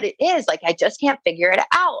wonder what it is. Like, I just can't figure it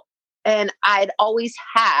out. And I'd always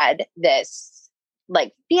had this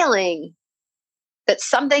like feeling that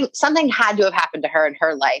something had to have happened to her in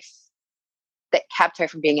her life that kept her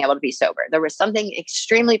from being able to be sober. There was something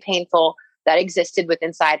extremely painful that existed within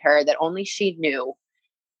inside her that only she knew,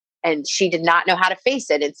 and she did not know how to face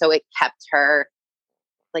it. And so it kept her,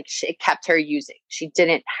 like, it kept her using. She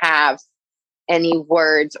didn't have any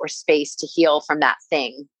words or space to heal from that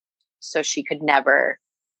thing. So she could never,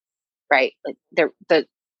 right? Like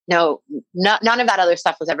none of that other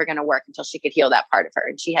stuff was ever going to work until she could heal that part of her.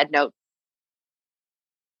 And she had no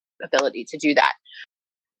ability to do that.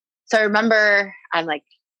 So I remember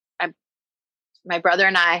my brother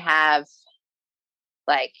and I have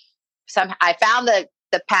like I found the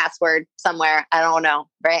password somewhere. I don't know,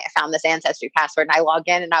 right? I found this ancestry password and I log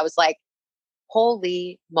in and I was like,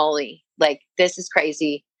 holy moly, like this is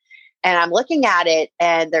crazy. And I'm looking at it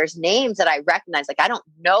and there's names that I recognize. Like, I don't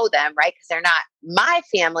know them, right? Because they're not my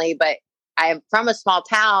family, but I'm from a small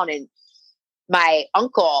town and my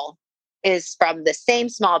uncle is from the same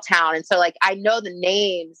small town. And so like, I know the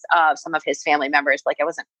names of some of his family members. Like, I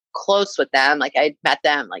wasn't close with them. Like, I met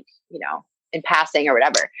them like, in passing or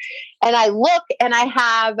whatever. And I look and I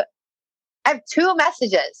have 2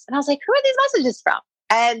 messages and I was like, who are these messages from?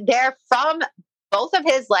 And they're from both of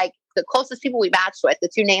his like the closest people we matched with, the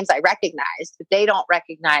two names I recognized, but they don't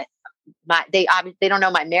recognize they don't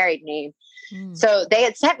know my married name. So they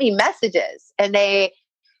had sent me messages, and they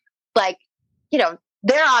like,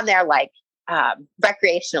 they're on there like,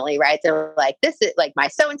 recreationally, right? They're like, this is like my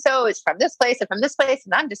so-and-so is from this place and from this place.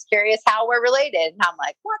 And I'm just curious how we're related. And I'm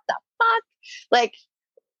like, what the fuck? Like,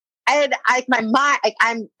 my mind, like,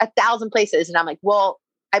 I'm 1,000 places. And I'm like, well,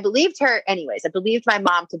 I believed her anyways. I believed my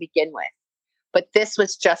mom to begin with, but this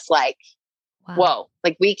was just like, wow. Whoa,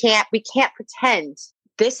 like we can't pretend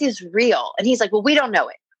this is real. And he's like, well, we don't know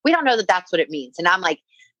it. We don't know that that's what it means. And I'm like,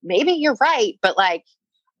 maybe you're right. But like,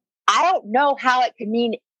 I don't know how it could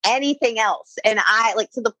mean anything else. And I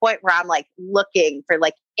like, to the point where I'm like looking for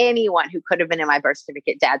like anyone who could have been in my birth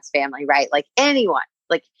certificate dad's family, right? Like anyone,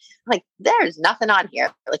 like there's nothing on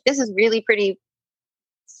here. Like, this is really pretty.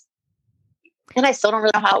 And I still don't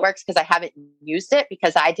really know how it works because I haven't used it,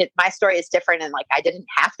 because my story is different. And like, I didn't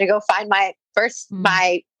have to go find my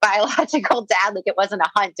biological dad. Like, it wasn't a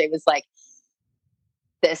hunt. It was like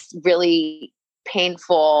this really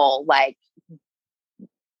painful, like,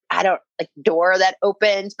 door that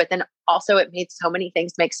opened, but then also it made so many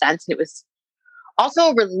things make sense. And it was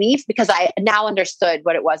also a relief because I now understood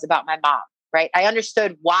what it was about my mom, right? I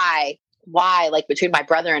understood why, like, between my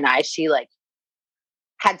brother and I, she like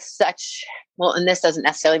had such, well, and this doesn't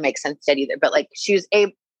necessarily make sense yet either, but like, she was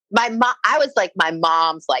I was like my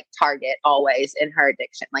mom's like target always in her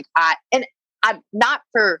addiction. Like I'm not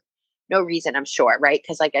for no reason, I'm sure. Right.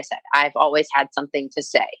 Cause like I said, I've always had something to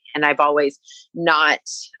say, and I've always not,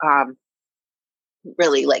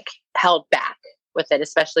 really like held back with it,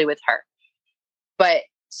 especially with her. But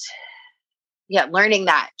yeah, learning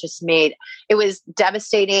that just it was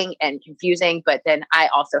devastating and confusing. But then I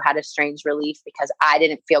also had a strange relief because I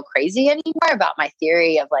didn't feel crazy anymore about my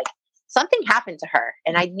theory of like, something happened to her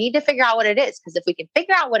and I need to figure out what it is. Because if we can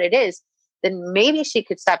figure out what it is, then maybe she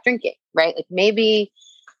could stop drinking, right? Like maybe.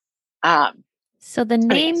 So the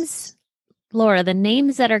names, Laura, the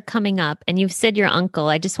names that are coming up, and you've said your uncle,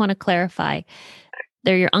 I just want to clarify.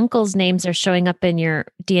 Your uncle's names are showing up in your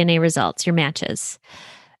DNA results, your matches,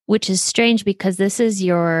 which is strange because this is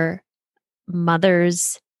your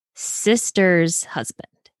mother's sister's husband.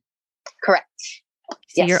 Correct. So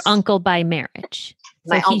yes. Your uncle by marriage.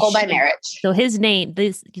 My uncle by marriage. So his name,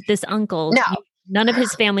 this uncle, no. None of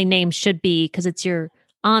his family names should be, because it's your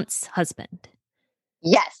aunt's husband.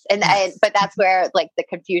 Yes. But that's where like the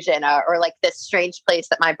confusion or like this strange place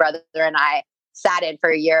that my brother and I sat in for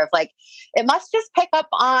a year of like, it must just pick up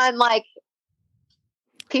on like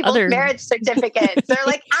people's marriage certificates. They're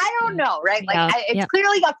like, I don't know. Right. Like it's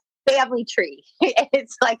clearly a family tree.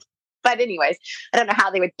 It's like, but anyways, I don't know how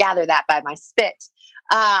they would gather that by my spit.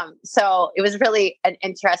 So it was really an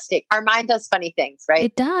interesting, our mind does funny things, right?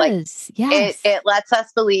 It does. Like, yes. It lets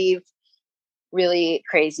us believe really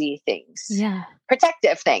crazy things,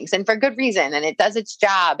 protective things, and for good reason. And it does its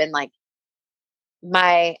job. And like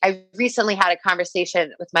I recently had a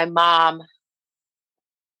conversation with my mom,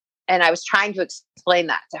 and I was trying to explain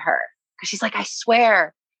that to her because she's like, I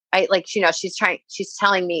swear, she's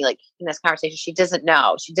telling me like in this conversation, she didn't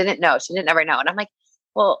know. She didn't ever know. And I'm like,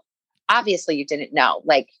 well, obviously you didn't know.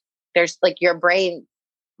 Like there's like your brain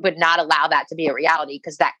would not allow that to be a reality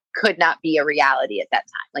because that could not be a reality at that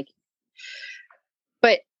time. Like,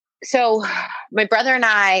 but so my brother and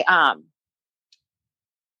I,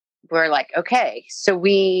 were like, okay, so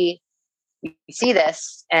we see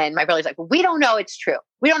this, and my brother's like, well, we don't know it's true.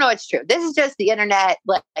 We don't know it's true. This is just the internet.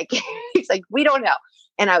 Like, he's like, we don't know.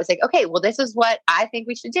 And I was like, okay, well, this is what I think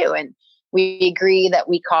we should do. And we agree that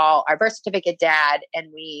we call our birth certificate dad,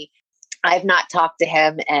 and I've not talked to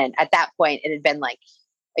him. And at that point, it had been like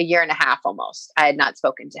a year and a half almost. I had not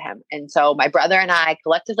spoken to him. And so my brother and I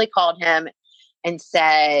collectively called him and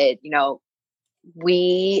said,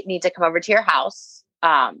 we need to come over to your house.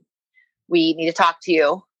 We need to talk to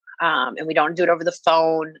you. And we don't do it over the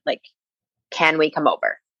phone. Like, can we come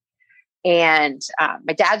over? And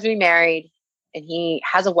my dad's remarried, and he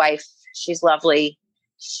has a wife. She's lovely.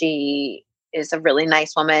 She is a really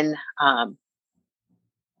nice woman. I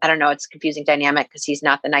don't know. It's a confusing dynamic because he's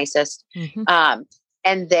not the nicest. Mm-hmm.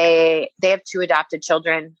 And they have 2 adopted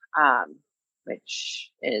children, which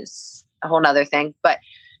is a whole nother thing, but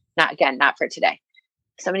not for today.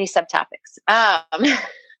 So many subtopics.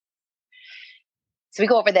 So we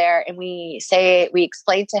go over there and we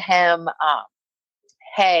explain to him,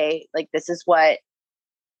 hey, like, this is what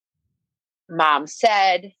mom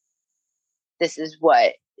said. This is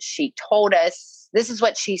what she told us. This is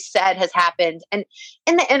what she said has happened. And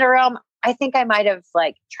in the interim, I think I might have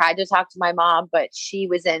like tried to talk to my mom, but she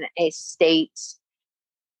was in a state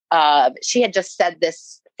of, she had just said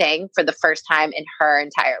this thing for the first time in her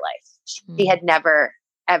entire life. She had never,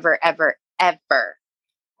 ever, ever, ever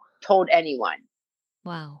told anyone.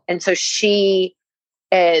 Wow. And so she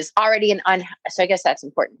is already so I guess that's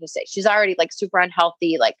important to say. She's already like super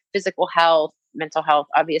unhealthy, like physical health, mental health,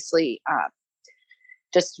 obviously,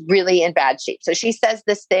 just really in bad shape. So she says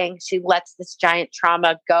this thing, she lets this giant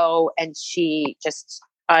trauma go, and she just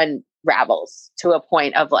unravels to a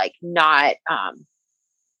point of like not,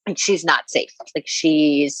 like she's not safe. Like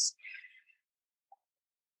she's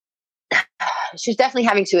definitely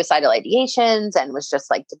having suicidal ideations and was just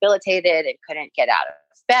like debilitated and couldn't get out of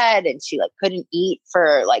bed, and she like couldn't eat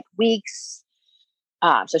for like weeks.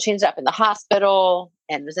 So she ended up in the hospital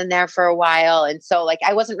and was in there for a while. And so like,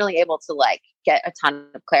 I wasn't really able to like get a ton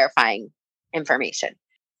of clarifying information.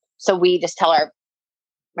 So we just tell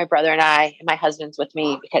my brother and I, and my husband's with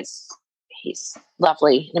me because he's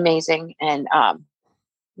lovely and amazing. And,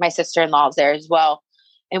 my sister-in-law is there as well.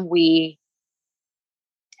 And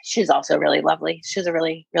she's also really lovely. She's a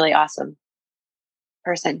really, really awesome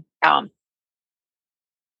person. And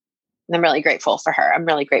I'm really grateful for her. I'm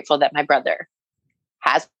really grateful that my brother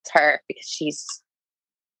has her, because she's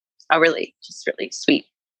a really sweet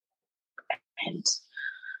and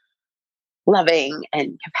loving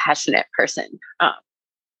and compassionate person.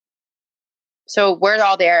 So we're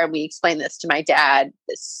all there, and we explain this to my dad,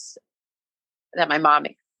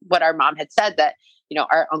 what our mom had said, that, you know,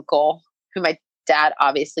 our uncle, who my dad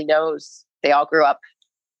obviously knows, they all grew up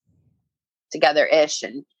together-ish.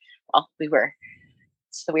 And well,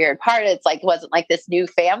 it's the weird part. It's like, it wasn't like this new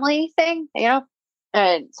family thing, you know?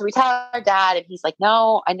 And so we tell our dad, and he's like,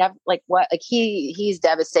 no, I never, like, what, like he's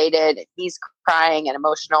devastated, and he's crying and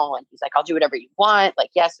emotional. And he's like, I'll do whatever you want. Like,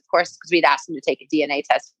 yes, of course. Cause we'd asked him to take a DNA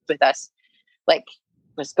test with us. Like,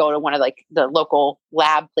 just go to one of like the local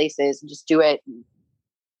lab places and just do it. And,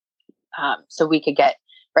 so we could get,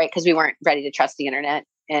 right. Cause we weren't ready to trust the internet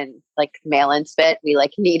and like mail-in spit. We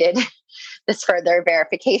like needed this further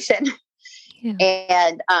verification. Yeah.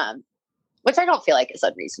 And, which I don't feel like is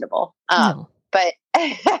unreasonable. No. But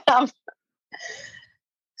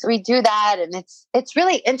so we do that, and it's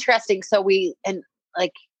really interesting. So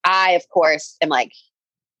I, of course, am like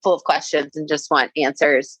full of questions and just want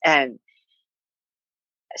answers. And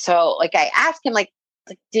so like, I asked him, like,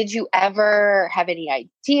 did you ever have any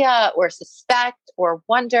idea or suspect or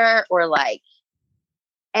wonder or like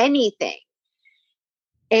anything?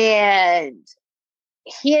 And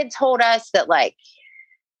he had told us that, like,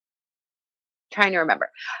 trying to remember,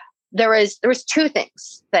 there was two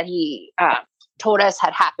things that he told us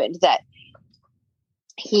had happened that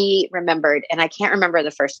he remembered, and I can't remember the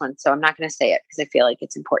first one, so I'm not going to say it because I feel like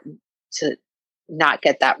it's important to not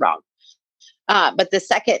get that wrong. But the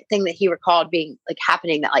second thing that he recalled being like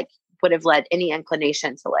happening that like would have led any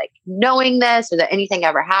inclination to like knowing this or that anything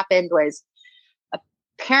ever happened was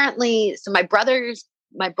apparently, so my brother's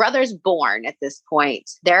born at this point.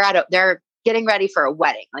 They're getting ready for a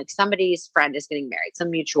wedding. Like, somebody's friend is getting married, some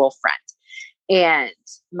mutual friend. And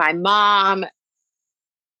my mom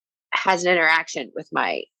has an interaction with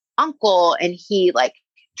my uncle, and he like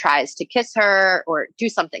tries to kiss her or do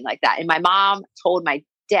something like that. And my mom told my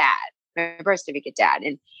dad, my birth certificate dad,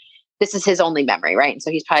 and this is his only memory, right? And so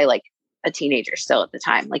he's probably like a teenager still at the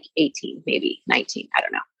time, like 18, maybe 19, I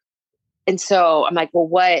don't know. And so I'm like, well,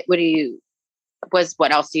 what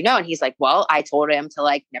else do you know? And he's like, well, I told him to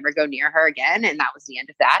like never go near her again. And that was the end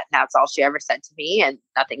of that. And that's all she ever said to me. And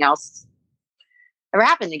nothing else ever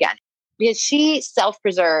happened again, because she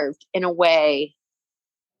self-preserved in a way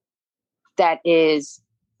that is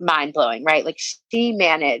mind blowing, right? Like, she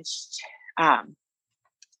managed,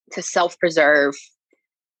 to self-preserve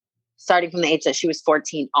starting from the age that she was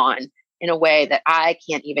 14 on, in a way that I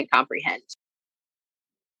can't even comprehend.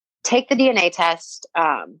 Take the DNA test,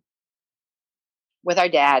 with our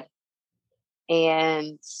dad.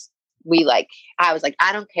 And I was like,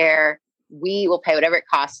 I don't care. We will pay whatever it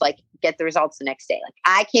costs, like, get the results the next day. Like,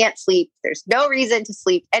 I can't sleep. There's no reason to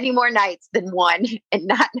sleep any more nights than one and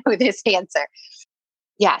not know this answer.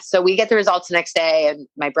 Yeah. So we get the results the next day, and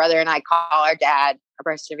my brother and I call our dad, our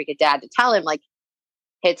birth certificate dad, to tell him, like,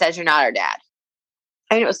 hey, it says you're not our dad.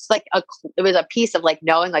 I mean, it was like it was a piece of like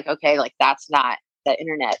knowing, like, okay, like, that's not the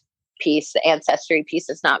internet piece, the ancestry piece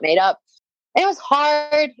is not made up. And it was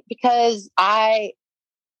hard because I'm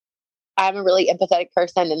a really empathetic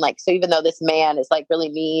person. And like, so even though this man is like really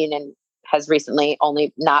mean and has recently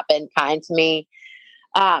only not been kind to me,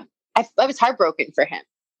 I was heartbroken for him,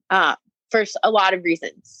 for a lot of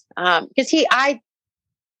reasons. Because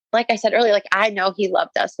like I said earlier, like, I know he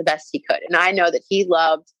loved us the best he could. And I know that he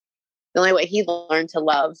loved, the only way he learned to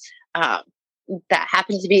love, that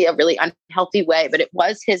happened to be a really unhealthy way, but it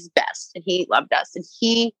was his best and he loved us. And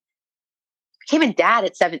he became a dad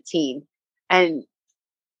at 17. And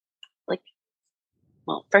like,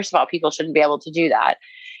 well, first of all, people shouldn't be able to do that.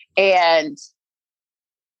 And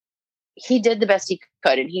he did the best he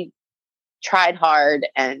could and he tried hard,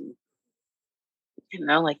 and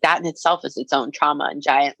like that in itself is its own trauma and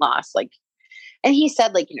giant loss. Like, and he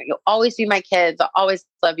said, like, you'll always be my kids. I'll always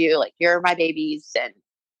love you. Like, you're my babies. And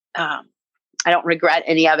I don't regret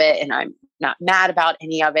any of it. And I'm not mad about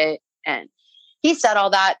any of it. And he said all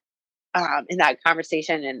that in that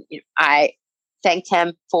conversation. And I thanked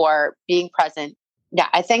him for being present. Yeah,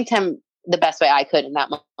 I thanked him the best way I could in that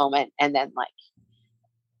moment. And then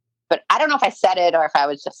but I don't know if I said it or if I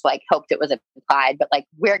was just like, hoped it was implied, but like,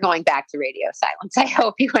 we're going back to radio silence. I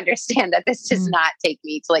hope you understand that this does not take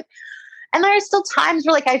me to and there are still times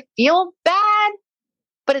where like, I feel bad,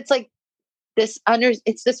 but it's like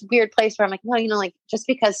it's this weird place where I'm like, no, like just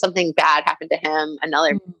because something bad happened to him,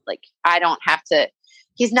 like, I don't have to,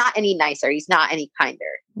 he's not any nicer. He's not any kinder.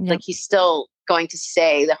 Yep. Like he's still going to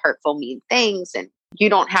say the hurtful, mean things, and you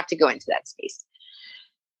don't have to go into that space.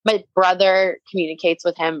 My brother communicates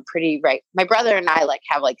with him pretty right. My brother and I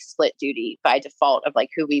have split duty by default of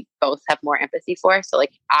who we both have more empathy for. So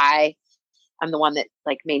I'm the one that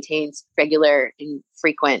maintains regular and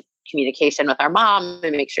frequent communication with our mom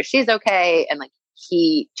and make sure she's okay. And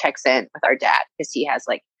he checks in with our dad because he has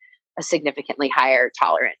a significantly higher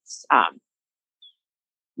tolerance.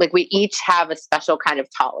 We each have a special kind of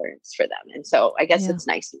tolerance for them. And so I guess it's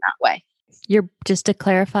nice in that way. Just to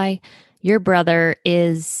clarify, your brother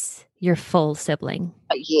is your full sibling.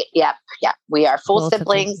 Yeah. We are full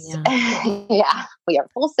siblings. Yeah, we are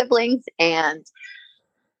full siblings, and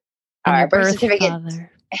our birth certificate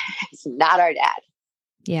is not our dad.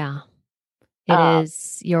 Yeah. It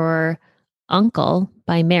is your uncle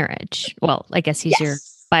by marriage. Well, I guess he's your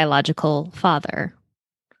biological father.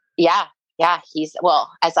 Yeah. He's,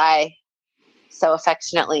 as I so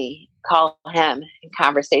affectionately call him in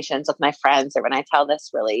conversations with my friends, or when I tell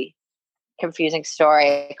this really confusing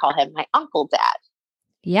story, I call him my uncle dad.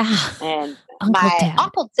 Yeah. And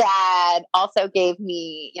uncle dad also gave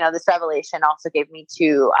me, this revelation also gave me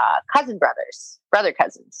two brother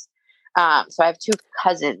cousins. So I have two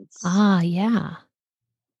cousins. Ah, yeah.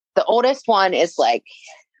 The oldest one is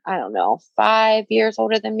I don't know, 5 years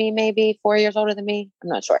older than me, maybe 4 years older than me. I'm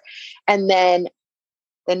not sure. And then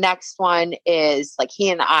the next one is he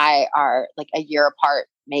and I are a year apart,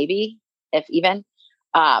 maybe, if even.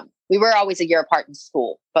 We were always a year apart in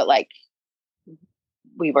school, but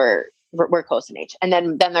we're close in age. And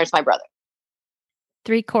then there's my brother.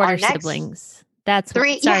 3/4 siblings. That's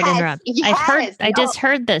sorry to interrupt. Yes, I just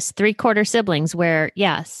heard this 3/4 siblings where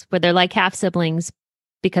they're like half siblings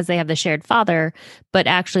because they have the shared father, but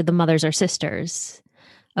actually the mothers are sisters.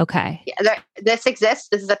 Okay. Yeah, this exists.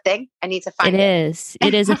 This is a thing. I need to find it.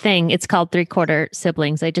 It is a thing. It's called 3/4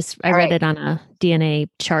 siblings. I read it on a DNA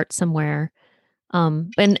chart somewhere.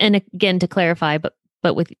 And again, to clarify,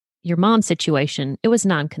 but with your mom's situation, it was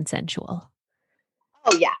non-consensual.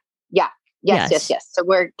 Oh yeah. Yes. So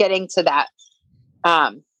we're getting to that.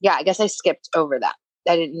 I guess I skipped over that.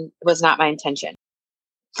 It was not my intention.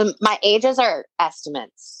 So my ages are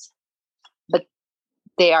estimates, but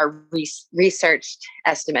they are researched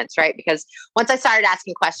estimates, right? Because once I started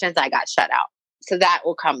asking questions, I got shut out. So that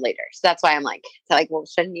will come later. So that's why I'm well,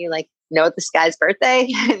 shouldn't you know this guy's birthday?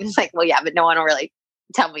 And it's well, yeah, but no one will really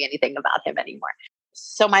tell me anything about him anymore.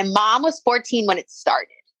 So my mom was 14 when it started.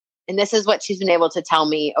 And this is what she's been able to tell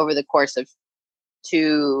me over the course of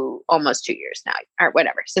almost 2 years now, or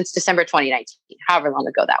whatever, since December 2019, however long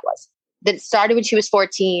ago that was. That it started when she was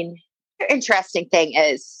 14. The interesting thing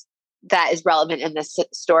is that is relevant in this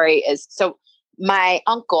story is, so my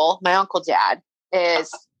uncle dad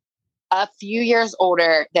is a few years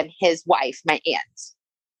older than his wife, my aunt.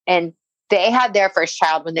 And they had their first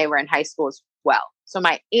child when they were in high school as well. So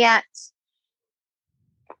my aunt,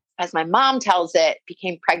 as my mom tells it,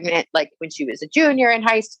 became pregnant when she was a junior in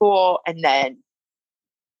high school, and then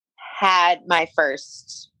had my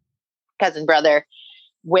first cousin brother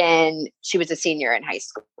when she was a senior in high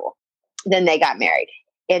school. Then they got married.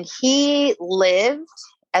 And he lived,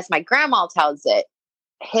 as my grandma tells it,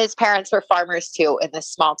 his parents were farmers too in this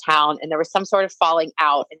small town, and there was some sort of falling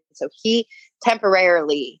out. And so he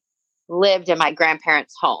temporarily lived in my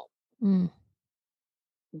grandparents' home. Mm.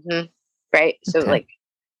 Mm-hmm. Right. Okay.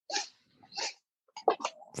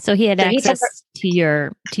 So he had access to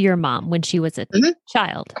your mom when she was a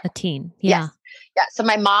child, a teen. Yeah. Yes. Yeah. So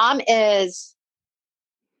my mom is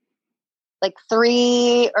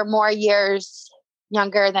 3 or more years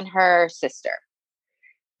younger than her sister.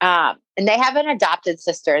 And they have an adopted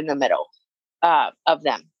sister in the middle of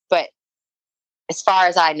them. But as far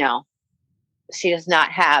as I know, she does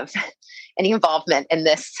not have any involvement in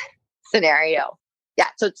this scenario. Yeah.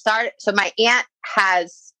 So it started. So my aunt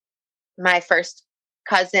has my first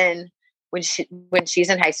cousin when she's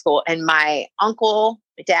in high school, and my uncle,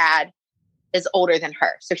 my dad, is older than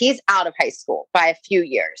her. So he's out of high school by a few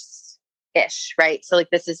years ish. Right. So like,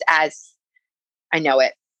 this is as I know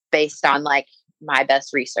it based on like my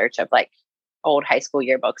best research of like old high school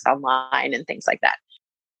yearbooks online and things like that.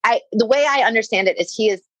 The way I understand it is he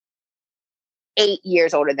is 8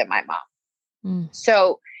 years older than my mom.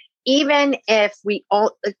 So even if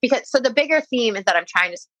so the bigger theme is that I'm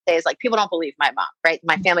trying to say is like, people don't believe my mom, right?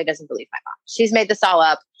 My family doesn't believe my mom. She's made this all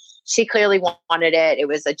up. She clearly wanted it. It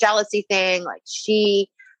was a jealousy thing. Like she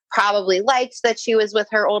probably liked that she was with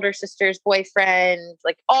her older sister's boyfriend,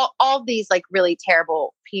 like all these like really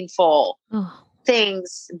terrible, painful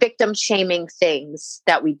things, victim shaming things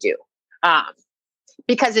that we do.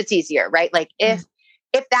 Because it's easier, right? Like if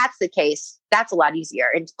that's the case, that's a lot easier.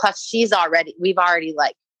 And plus we've already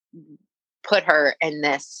like put her in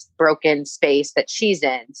this broken space that she's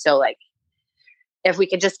in. So like, if we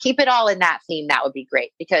could just keep it all in that theme, that would be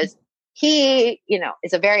great, because he,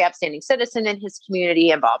 is a very upstanding citizen in his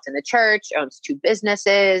community, involved in the church, owns 2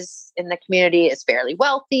 businesses in the community, is fairly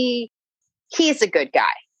wealthy. He's a good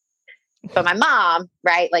guy. But my mom,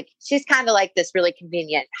 right? Like she's kind of like this really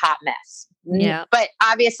convenient hot mess. Yeah. But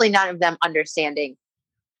obviously none of them understanding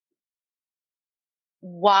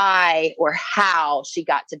why or how she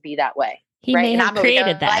got to be that way. He may have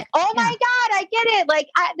created that. Like, oh my God, I get it. Like,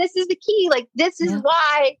 this is the key. Like, this is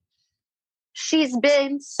why she's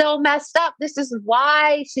been so messed up. This is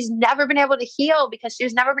why she's never been able to heal, because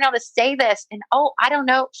she's never been able to say this. And I don't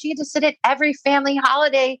know. She had to sit at every family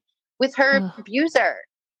holiday with her abuser.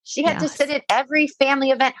 She had to sit at every family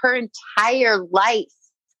event her entire life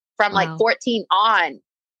from like 14 on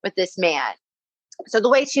with this man. So the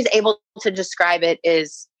way she's able to describe it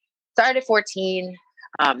is, started at 14.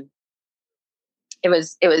 It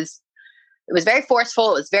was very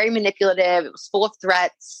forceful. It was very manipulative. It was full of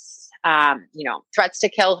threats, threats to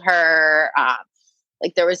kill her.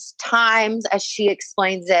 Like there was times, as she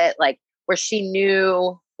explains it, like where she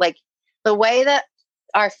knew, like the way that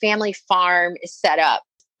our family farm is set up.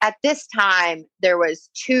 At this time, there was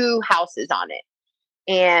 2 houses on it.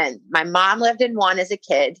 And my mom lived in one as a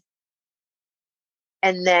kid.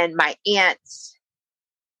 And then my aunts,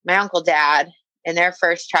 my uncle, dad, and their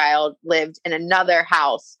first child lived in another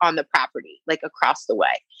house on the property, like across the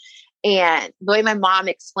way. And the way my mom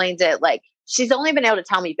explains it, like she's only been able to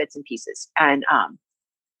tell me bits and pieces. And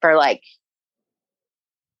for like,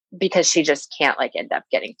 because she just can't like end up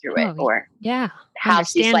getting through it, or how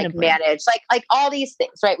she's like managed, like all these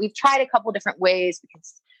things, right? We've tried a couple different ways,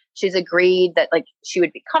 because she's agreed that like she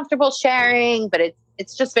would be comfortable sharing, but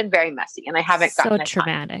it's just been very messy, and I haven't gotten so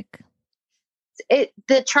traumatic.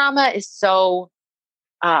 The trauma is so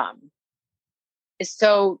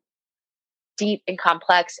deep and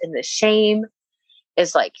complex, and the shame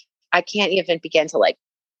is like, I can't even begin to like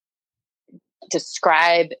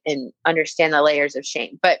describe and understand the layers of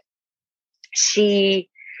shame. But she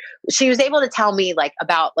was able to tell me like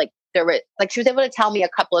about like she was able to tell me a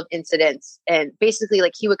couple of incidents, and basically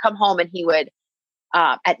like he would come home and he would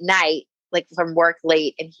at night, like from work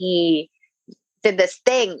late, and he did this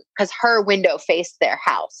thing because her window faced their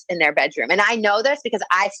house in their bedroom. And I know this because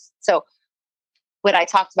when I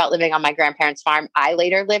talked about living on my grandparents' farm, I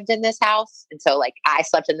later lived in this house. And so like I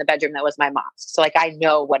slept in the bedroom that was my mom's. So like I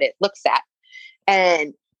know what it looks at.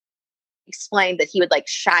 And explained that he would like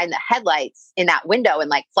shine the headlights in that window and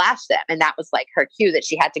like flash them. And that was like her cue that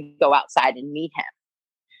she had to go outside and meet him.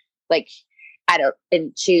 Like, I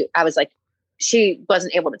was like, she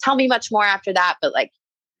wasn't able to tell me much more after that, but like,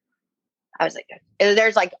 I was like,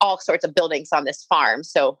 there's like all sorts of buildings on this farm.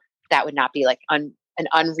 So that would not be like an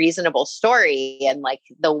unreasonable story. And like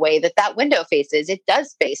the way that window faces, it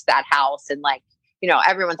does face that house. And like,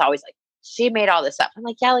 everyone's always like, she made all this up. I'm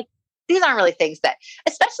like, yeah, like these aren't really things that,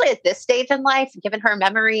 especially at this stage in life, given her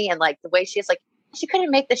memory and like the way she is, like, she couldn't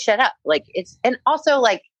make this shit up. Like and also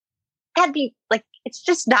like, that'd be like, it's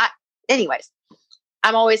just not, anyways.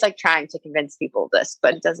 I'm always like trying to convince people this,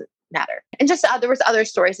 but it doesn't matter. And just there was other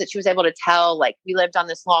stories that she was able to tell. Like we lived on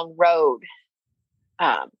this long road,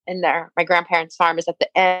 and my grandparents' farm is at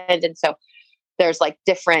the end. And so there's like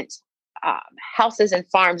different houses and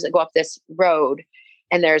farms that go up this road,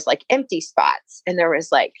 and there's like empty spots. And there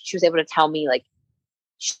was like, she was able to tell me, like,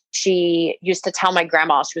 she used to tell my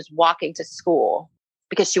grandma she was walking to school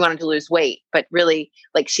because she wanted to lose weight, but really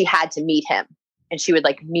like she had to meet him, and she would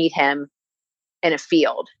like meet him in a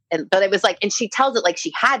field. But it was like, and she tells it like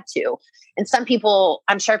she had to. And some people,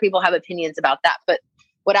 I'm sure people have opinions about that, but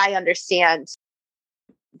what I understand,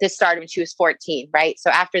 this started when she was 14, right? So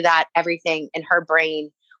after that, everything in her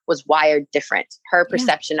brain was wired different. Her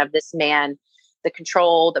perception of this man, the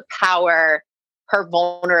control, the power, her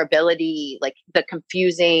vulnerability, like the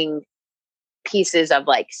confusing pieces of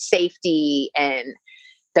like safety and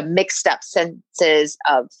the mixed up senses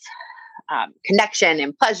of connection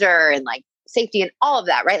and pleasure and like safety and all of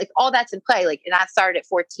that, right? Like all that's in play. Like, and that started at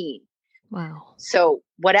 14. Wow. So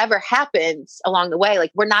whatever happens along the way,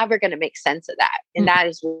 like we're never going to make sense of that. And that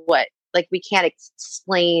is what, like, we can't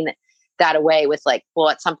explain that away with like, well,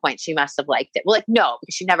 at some point she must have liked it. Well, like, no,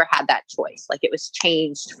 because she never had that choice. Like it was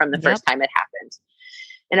changed from the first time it happened.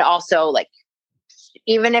 And also like,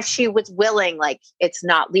 even if she was willing, like it's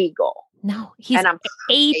not legal. No, he's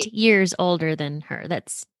 8 years older than her.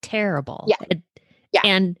 That's terrible. Yeah.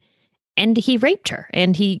 Yeah. And he raped her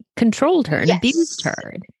and he controlled her and abused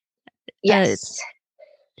her. Yes.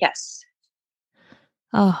 Yes.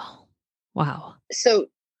 Oh, wow. So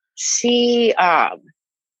she,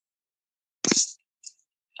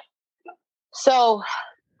 so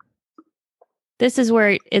this is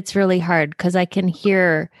where it's really hard because I can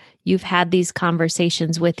hear you've had these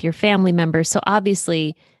conversations with your family members. So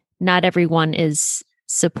obviously not everyone is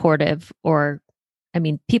supportive or, I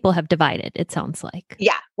mean, people have divided, it sounds like.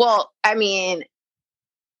 Yeah. Well, I mean,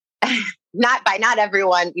 not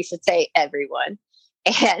everyone, you should say everyone.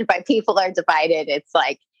 And by people are divided, it's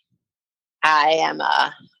like, I am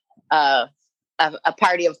a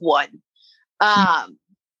party of one.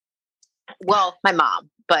 Well, my mom,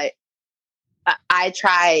 but I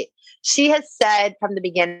try, she has said from the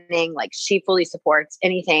beginning, like she fully supports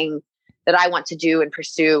anything that I want to do and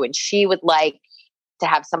pursue. And she would like to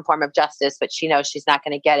have some form of justice, but she knows she's not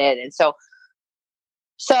going to get it. And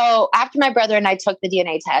so after my brother and I took the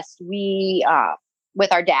DNA test, we,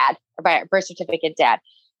 with our dad, or by our birth certificate dad,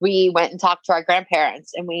 we went and talked to our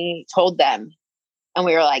grandparents and we told them, and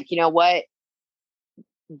we were like, you know what?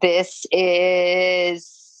 This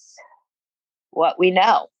is what we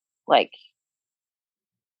know. Like,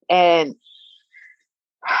 and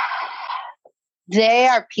they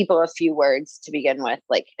are people of few words to begin with,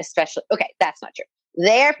 like, especially, okay, that's not true.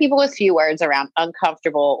 They are people with few words around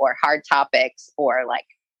uncomfortable or hard topics or like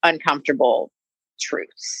uncomfortable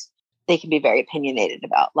truths. They can be very opinionated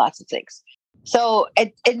about lots of things. So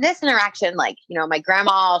in this interaction, like, you know, my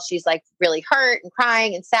grandma, she's like really hurt and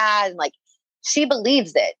crying and sad and like, she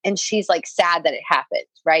believes it and she's like sad that it happened.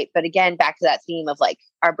 Right. But again, back to that theme of like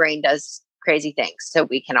our brain does crazy things so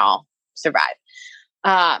we can all survive.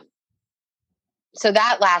 So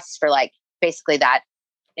that lasts for like basically that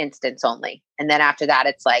instance only. And then after that,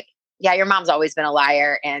 it's like, yeah, your mom's always been a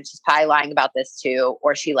liar and she's probably lying about this too,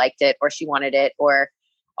 or she liked it, or she wanted it, or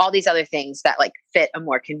all these other things that like fit a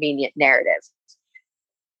more convenient narrative.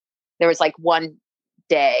 There was like one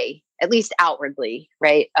day, at least outwardly,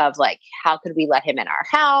 right, of like, how could we let him in our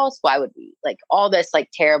house? Why would we, like, all this like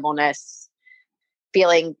terribleness,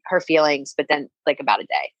 feeling her feelings, but then like about a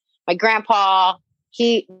day. My grandpa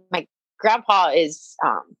is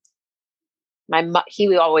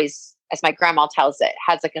he always, as my grandma tells it,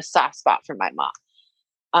 has like a soft spot for my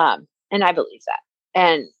mom. And I believe that.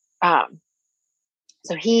 And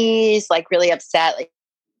so he's like really upset, like,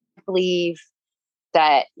 I believe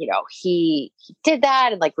that, you know, he did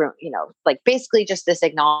that, and like, you know, like basically just this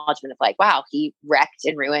acknowledgement of like, wow, he wrecked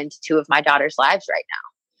and ruined two of my daughter's lives right now.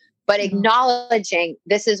 But acknowledging,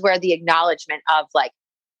 this is where the acknowledgement of like,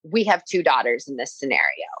 we have two daughters in this scenario,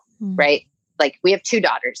 right? Like we have two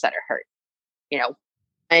daughters that are hurt, you know,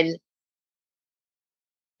 and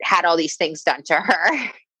had all these things done to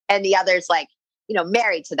her, and the other's like, you know,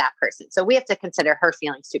 married to that person. So we have to consider her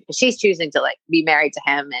feelings too, because she's choosing to like be married to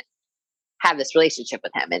him and have this relationship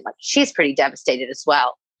with him. And like, she's pretty devastated as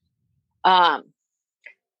well. And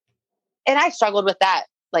I struggled with that,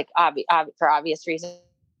 like, for obvious reasons.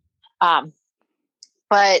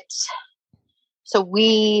 But so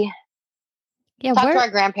we talked to our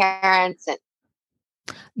grandparents, and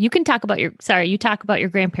you can talk about you talk about your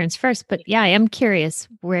grandparents first, but yeah, I am curious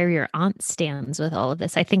where your aunt stands with all of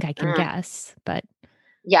this. I think I can guess, but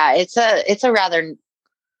yeah, it's a rather,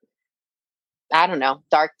 I don't know,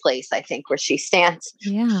 dark place, I think, where she stands.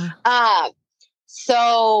 Yeah.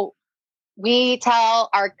 So we tell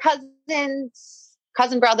our cousin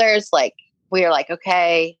brothers, like, we are like,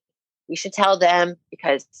 okay, we should tell them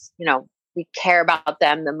because, you know, we care about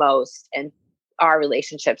them the most and our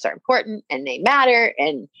relationships are important and they matter.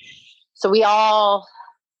 And so we all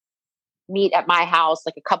meet at my house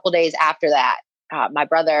like a couple days after that. My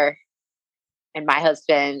brother and my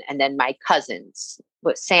husband, and then my cousins,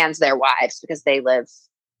 with sans their wives, because they live,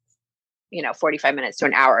 45 minutes to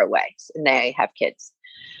an hour away, and they have kids.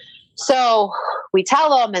 So we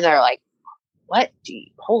tell them, and they're like,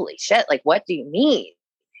 holy shit, like, what do you mean?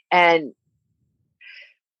 And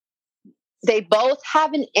they both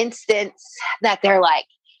have an instance that they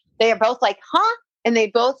are both like, huh? And they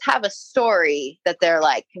both have a story that they're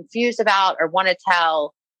like confused about or want to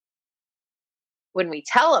tell when we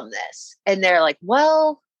tell them this. And they're like,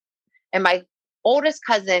 well, and my oldest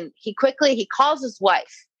cousin, he calls his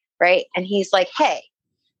wife, right? And he's like, hey,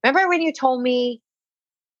 remember when you told me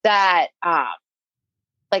that,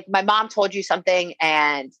 like, my mom told you something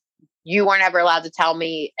and you weren't ever allowed to tell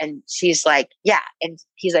me? And she's like, yeah. And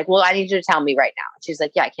he's like, well, I need you to tell me right now. And she's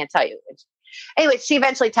like, yeah, I can't tell you. Anyway, she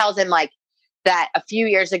eventually tells him like that a few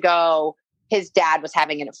years ago, his dad was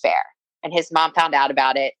having an affair and his mom found out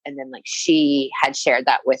about it. And then like she had shared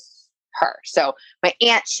that with her. So my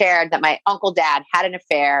aunt shared that my uncle dad had an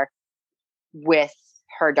affair with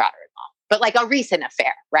her daughter-in-law, but like a recent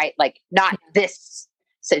affair, right? Like not this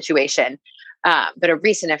situation, but a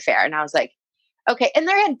recent affair. And I was like, okay. And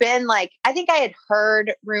there had been like, I think I had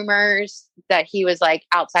heard rumors that he was like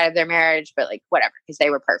outside of their marriage, but like whatever, because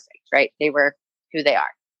they were perfect, right? They were who they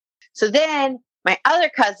are. So then my other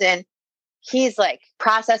cousin, he's like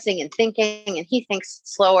processing and thinking, and he thinks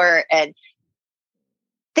slower and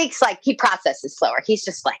thinks like he processes slower. He's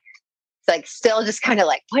just like still just kind of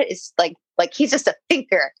like, what is like he's just a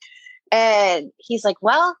thinker. And he's like,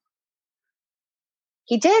 well,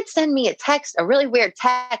 he did send me a really weird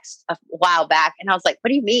text a while back. And I was like, what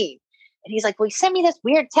do you mean? And he's like, well, he sent me this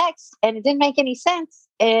weird text and it didn't make any sense.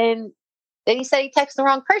 And then he said he texted the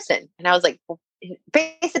wrong person. And I was like, well,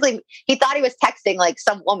 basically he thought he was texting like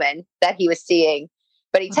some woman that he was seeing,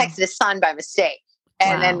 but he texted his son by mistake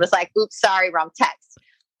and then was like, oops, sorry, wrong text.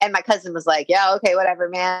 And my cousin was like, yeah, okay, whatever,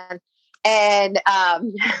 man. And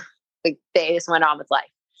like, they just went on with life.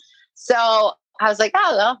 So I was like,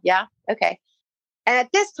 oh, well, yeah, okay. And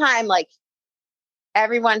at this time, like,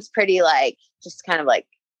 everyone's pretty, like, just kind of like,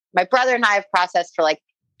 my brother and I have processed for like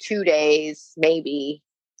 2 days, maybe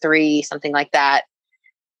 3, something like that.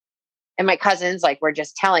 And my cousins, like, we're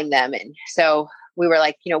just telling them. And so we were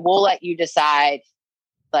like, we'll let you decide,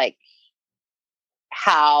 like,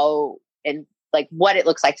 how and like what it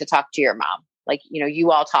looks like to talk to your mom. Like,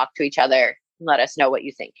 you all talk to each other and let us know what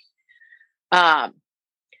you think.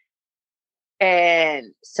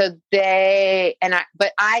 And so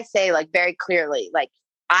but I say like very clearly, like,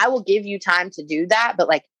 I will give you time to do that, but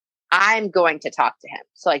like, I'm going to talk to him.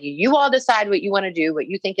 So like, you all decide what you want to do, what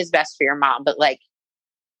you think is best for your mom, but like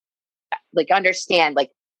understand,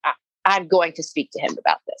 like, I'm going to speak to him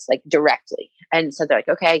about this, like, directly. And so they're like,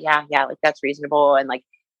 okay, yeah, like, that's reasonable. And like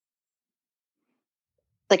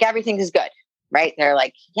everything is good, right? They're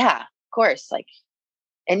like, yeah, of course. Like,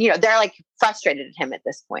 and they're like frustrated at him at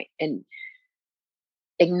this point and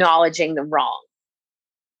acknowledging the wrong.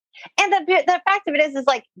 And the fact of it is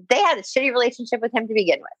like, they had a shitty relationship with him to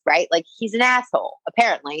begin with, right? Like, he's an asshole.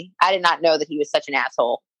 Apparently, I did not know that he was such an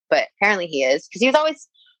asshole, but apparently he is, because he was always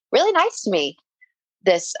really nice to me,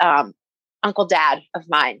 this uncle dad of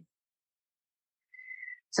mine.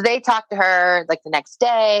 So they talked to her like the next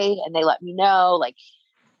day, and they let me know, like,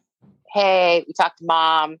 hey, we talked to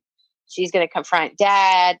mom. She's going to confront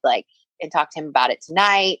dad, like, and talk to him about it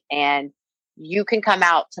tonight. And you can come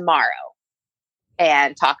out tomorrow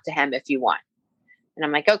and talk to him if you want. And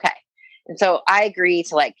I'm like, okay. And so I agree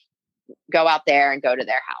to like go out there and go to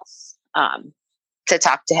their house to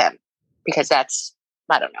talk to him, because that's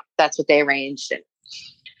what they arranged and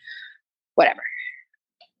whatever.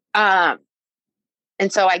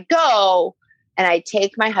 And so I go and I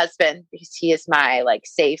take my husband, because he is my like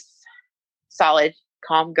safe, solid,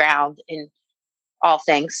 calm ground in all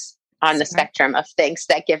things on the spectrum of things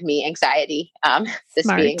that give me anxiety.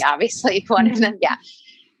 This being obviously one of them. Yeah.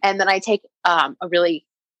 And then I take a really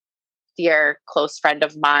dear, close friend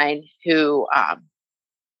of mine who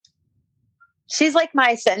she's like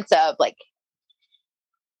my sense of like,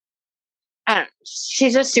 I don't know,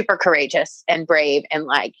 she's just super courageous and brave. And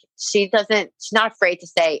like, she's not afraid to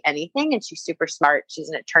say anything. And she's super smart. She's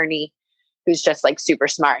an attorney who's just like super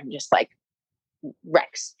smart and just like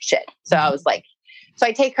wrecks shit. So I was like, so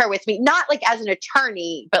I take her with me, not like as an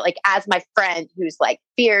attorney, but like as my friend who's like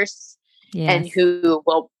fierce and who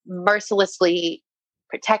will mercilessly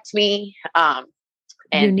protect me. And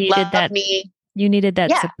you needed love that. Me. You needed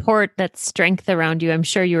that support, that strength around you. I'm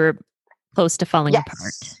sure you were close to falling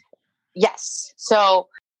apart. Yes. So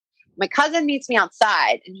my cousin meets me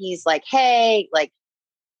outside and he's like, hey, like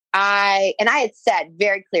I had said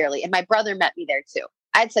very clearly, and my brother met me there too.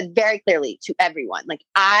 I had said very clearly to everyone, like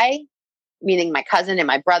meaning my cousin and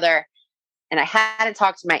my brother, and I hadn't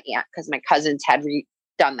talked to my aunt because my cousins had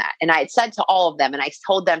done that. And I had said to all of them, and I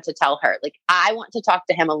told them to tell her, like, I want to talk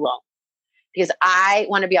to him alone because I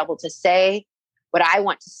want to be able to say what I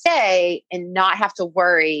want to say and not have to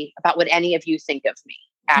worry about what any of you think of me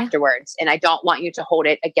afterwards. And I don't want you to hold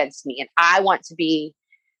it against me. And I want to be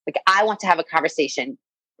like, I want to have a conversation.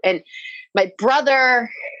 And my brother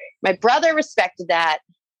respected that.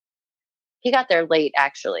 He got there late,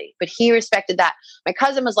 actually, but he respected that. My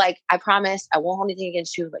cousin was like, I promise I won't hold anything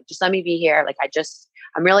against you. Like, just let me be here. Like,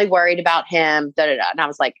 I'm really worried about him. Da, da, da. And I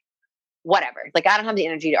was like, whatever. Like, I don't have the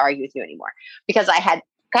energy to argue with you anymore because I had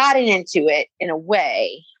gotten into it in a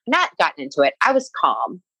way, not gotten into it. I was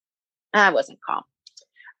calm. I wasn't calm.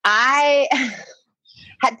 I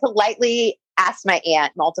had politely asked my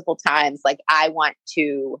aunt multiple times, like, I want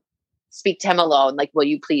to speak to him alone. Like, will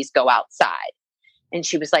you please go outside? And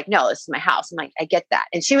she was like, no, this is my house. I'm like, I get that.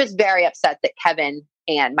 And she was very upset that Kevin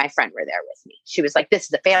and my friend were there with me. She was like, this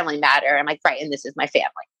is a family matter. I'm like, right. And this is my family.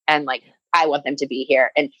 And like, I want them to be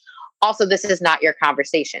here. And also, this is not your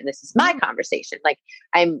conversation. This is my conversation. Like,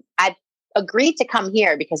 I agreed to come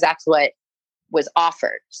here because that's what was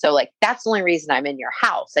offered. So like, that's the only reason I'm in your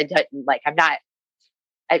house. I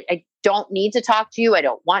don't need to talk to you. I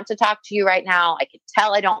don't want to talk to you right now. I can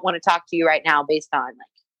tell I don't want to talk to you right now based on like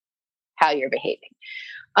how you're behaving.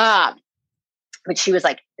 But she was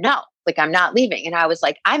like, no, like, I'm not leaving. And I was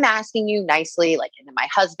like, I'm asking you nicely. Like, and then my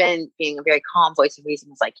husband, being a very calm voice of reason,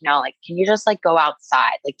 was like, like, can you just like go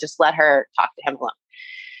outside? Like, just let her talk to him alone.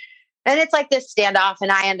 And it's like this standoff.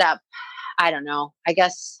 And I end up, I don't know, I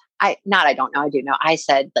guess I do know. I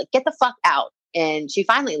said, like, get the fuck out. And she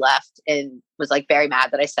finally left and was like very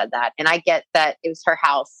mad that I said that. And I get that it was her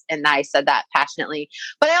house and I said that passionately,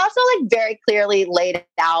 but I also like very clearly laid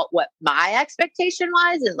out what my expectation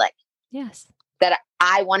was. And like, yes, that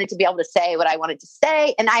I wanted to be able to say what I wanted to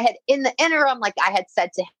say. And I had, in the interim, like I had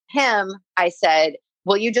said to him, I said,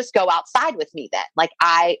 will you just go outside with me then? Like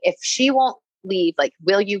if she won't leave, like,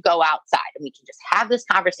 will you go outside and we can just have this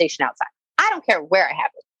conversation outside? I don't care where I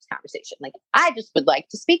have this conversation. Like, I just would like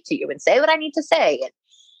to speak to you and say what I need to say and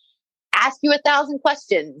ask you 1,000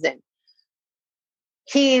 questions. And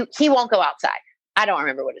he won't go outside. I don't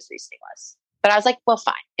remember what his reasoning was, but I was like, well,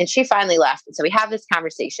 fine. And she finally left. And so we have this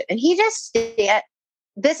conversation and he just,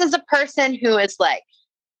 this is a person who is like,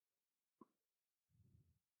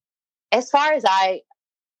 as far as I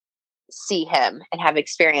see him and have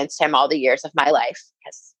experienced him all the years of my life,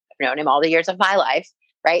 because I've known him all the years of my life,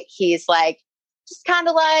 right? He's like, just kind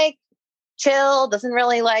of like chill, doesn't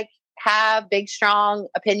really like have big, strong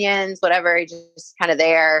opinions, whatever. He's just kind of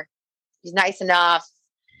there. He's nice enough.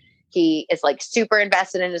 He is like super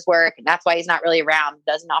invested in his work. And that's why he's not really around.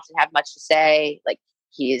 Doesn't often have much to say. Like,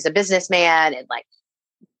 he's a businessman and like,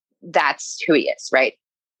 that's who he is. Right.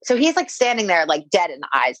 So he's like standing there, like dead in the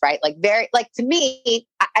eyes, right? Like very, like to me,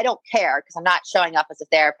 I don't care because I'm not showing up as a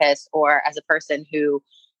therapist or as a person who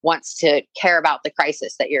wants to care about the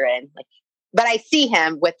crisis that you're in. Like, but I see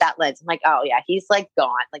him with that lens. I'm like, oh yeah, he's like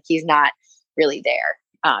gone. Like, he's not really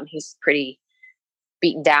there. He's pretty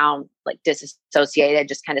beaten down, like disassociated,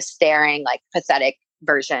 just kind of staring, like pathetic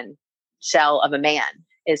version shell of a man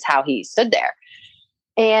is how he stood there.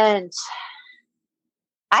 And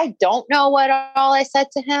I don't know what all I said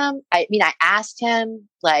to him. I mean, I asked him,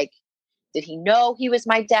 like, did he know he was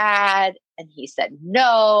my dad? And he said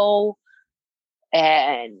no.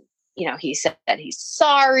 And, he said that he's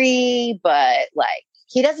sorry, but like,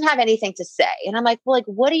 he doesn't have anything to say. And I'm like, well, like,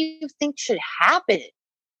 what do you think should happen?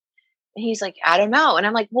 And he's like, I don't know. And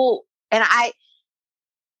I'm like, well, and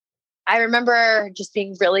I remember just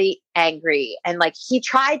being really angry. And like, he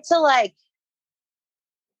tried to like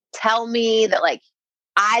tell me that like,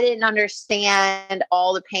 I didn't understand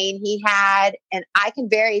all the pain he had. And I can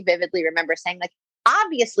very vividly remember saying like,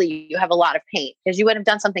 obviously you have a lot of pain because you would have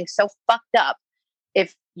done something so fucked up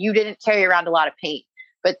if you didn't carry around a lot of pain,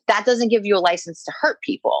 but that doesn't give you a license to hurt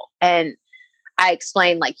people. And I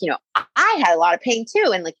explained like, I had a lot of pain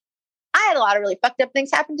too. And like, I had a lot of really fucked up things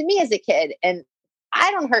happen to me as a kid and I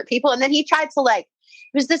don't hurt people. And then he tried to like,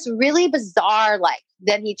 it was this really bizarre, like,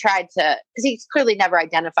 then he tried to, because he's clearly never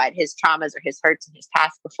identified his traumas or his hurts in his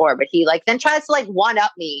past before, but he like then tries to like one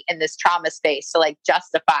up me in this trauma space to like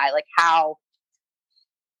justify like how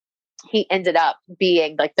he ended up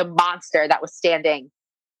being like the monster that was standing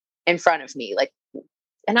in front of me. Like,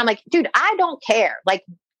 and I'm like, dude, I don't care. Like,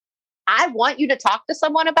 I want you to talk to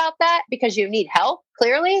someone about that because you need help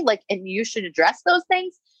clearly, like, and you should address those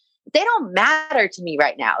things. They don't matter to me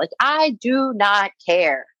right now. Like, I do not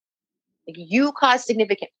care. Like, you cause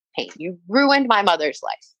significant pain. You ruined my mother's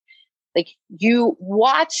life. Like, you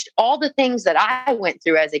watched all the things that I went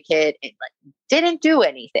through as a kid and like didn't do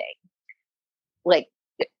anything. Like,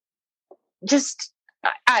 just,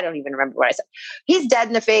 I don't even remember what I said. He's dead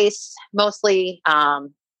in the face mostly.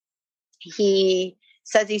 He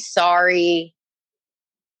says he's sorry.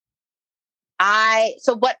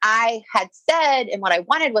 So what I had said and what I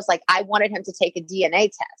wanted was like, I wanted him to take a DNA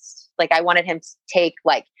test. Like, I wanted him to take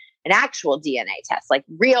like an actual DNA test, like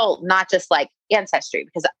real, not just like ancestry.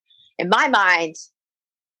 Because in my mind,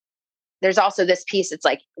 there's also this piece. It's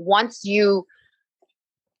like, once you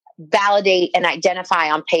validate and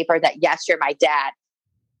identify on paper that, yes, you're my dad,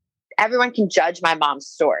 everyone can judge my mom's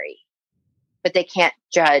story, but they can't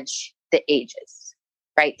judge the ages,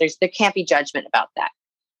 right? There can't be judgment about that.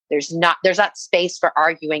 There's not space for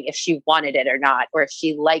arguing if she wanted it or not, or if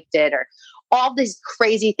she liked it, or all these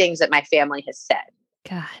crazy things that my family has said.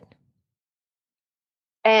 God.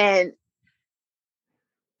 And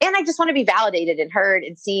I just want to be validated and heard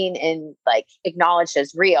and seen and like acknowledged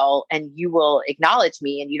as real. And you will acknowledge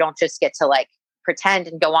me, and you don't just get to like pretend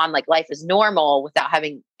and go on like life is normal without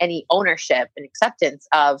having any ownership and acceptance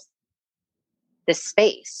of this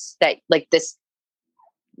space that, like, this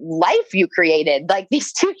life you created, like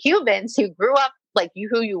these two humans who grew up, like you,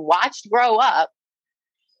 who you watched grow up.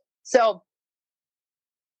 So,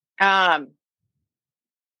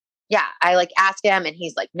 yeah, I like asked him and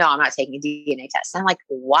he's like, no, I'm not taking a DNA test. And I'm like,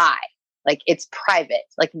 why? Like, it's private.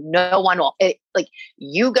 Like, no one will, like,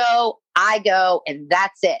 you go, I go, and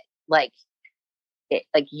that's it. Like,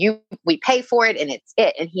 we pay for it and it's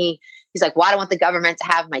it. And he's like, well, I don't want the government to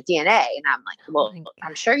have my DNA. And I'm like, well,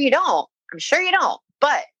 I'm sure you don't.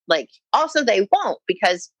 But like, also they won't,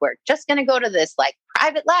 because we're just going to go to this like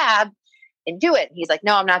private lab and do it. And he's like,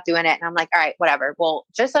 no, I'm not doing it. And I'm like, all right, whatever. Well,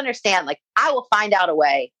 just understand, like, I will find out a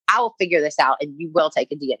way. I will figure this out, and you will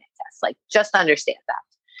take a DNA test. Like, just understand that.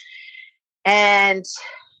 And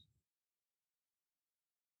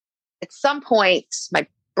at some point, my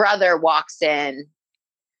brother walks in,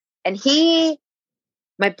 and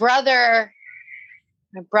my brother's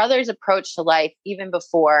approach to life, even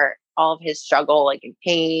before all of his struggle, like in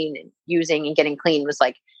pain and using and getting clean, was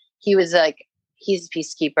like, he's a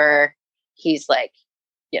peacekeeper. He's like,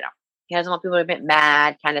 he doesn't want people to get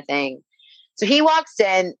mad, kind of thing. So he walks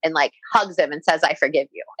in and like hugs him and says, I forgive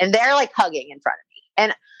you. And they're like hugging in front of me.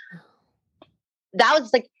 And that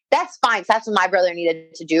was like, that's fine. That's what my brother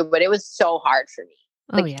needed to do. But it was so hard for me.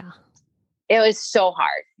 Like, oh yeah. It was so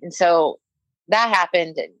hard. And so that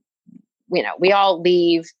happened, and, we all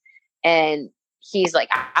leave, and he's like,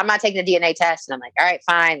 I'm not taking the DNA test. And I'm like, all right,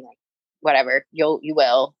 fine. Like, whatever,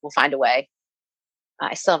 we'll find a way.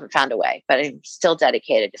 I still haven't found a way, but I'm still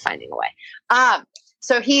dedicated to finding a way.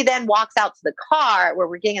 So he then walks out to the car where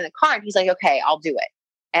we're getting in the car, and he's like, okay, I'll do it.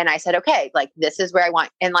 And I said, okay, like, this is where I want.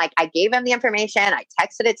 And like, I gave him the information. I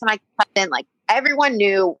texted it to my cousin. Like, everyone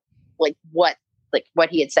knew like what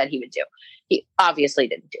he had said he would do. He obviously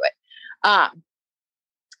didn't do it.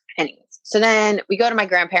 Anyways, so then we go to my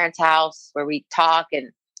grandparents' house where we talk,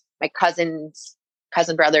 and my cousin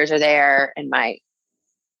brothers are there, and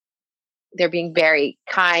they're being very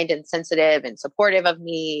kind and sensitive and supportive of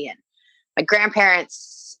me. And my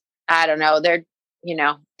grandparents, I don't know, they're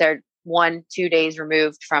 1-2 days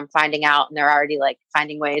removed from finding out, and they're already like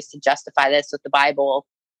finding ways to justify this with the Bible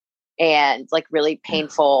and like really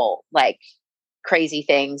painful, like crazy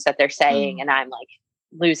things that they're saying. And I'm like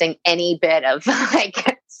losing any bit of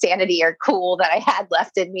like sanity or cool that I had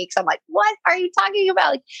left in me. 'Cause I'm like, what are you talking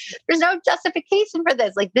about? Like, there's no justification for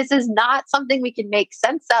this. Like, this is not something we can make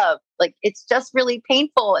sense of. Like, it's just really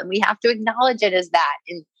painful, and we have to acknowledge it as that.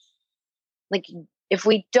 And like, if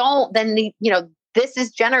we don't, then this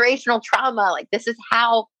is generational trauma. Like, this is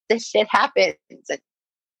how this shit happens. And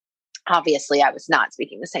obviously I was not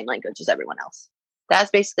speaking the same language as everyone else.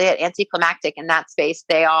 That's basically it. Anticlimactic in that space.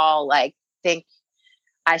 They all like think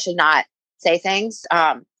I should not say things.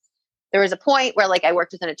 There was a point where like I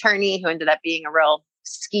worked with an attorney who ended up being a real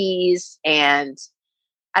skis, and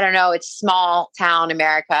I don't know, it's small town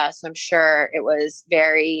America. So I'm sure it was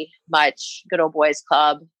very much good old boys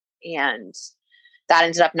club, and that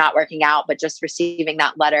ended up not working out. But just receiving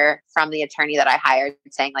that letter from the attorney that I hired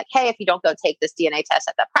saying like, hey, if you don't go take this DNA test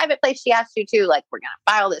at that private place she asked you to, like, we're going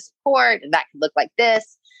to file this in court, and that could look like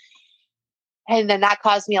this. And then that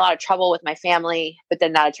caused me a lot of trouble with my family. But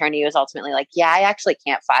then that attorney was ultimately like, yeah, I actually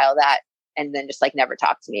can't file that. And then just like never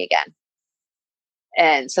talk to me again.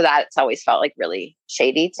 And so that's always felt like really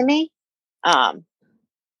shady to me. Because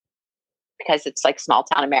it's like small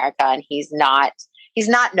town America, and he's not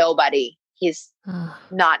nobody. He's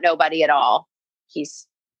not nobody at all. He's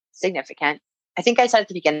significant. I think I said at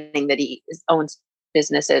the beginning that he owns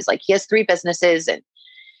businesses. Like he has 3 businesses and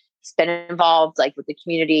he's been involved like with the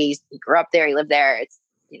communities. He grew up there. He lived there. It's,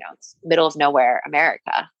 it's middle of nowhere,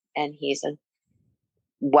 America. And he's a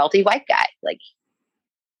wealthy white guy. Like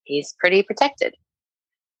he's pretty protected.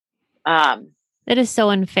 It is so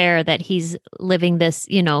unfair that he's living this,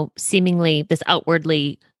 seemingly this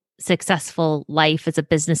outwardly successful life as a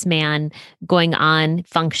businessman, going on,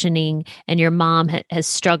 functioning, and your mom has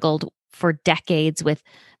struggled for decades with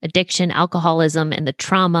addiction, alcoholism, and the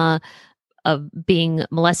trauma of being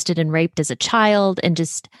molested and raped as a child. And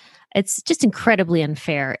it's just incredibly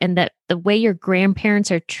unfair. And that the way your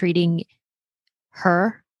grandparents are treating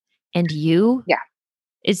her and you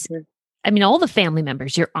is, all the family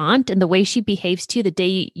members, your aunt, and the way she behaves to you the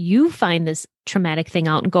day you find this traumatic thing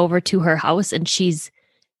out and go over to her house and she's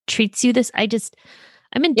treats you this. I'm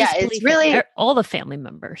in disbelief. It's really all the family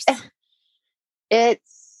members.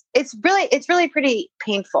 It's really pretty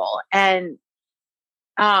painful. And,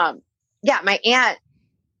 my aunt,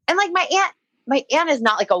 and like my aunt is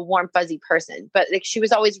not like a warm, fuzzy person, but like she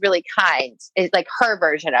was always really kind. It's like her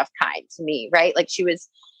version of kind to me, right? Like she was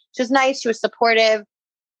nice. She was supportive.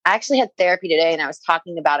 I actually had therapy today and I was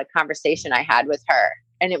talking about a conversation I had with her.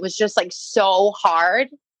 And it was just like so hard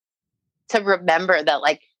to remember that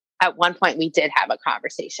like at one point we did have a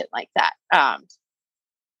conversation like that.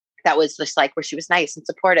 That was just like where she was nice and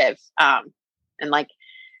supportive, and like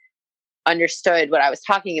understood what I was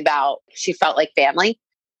talking about. She felt like family.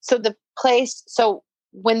 So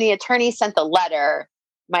when the attorney sent the letter,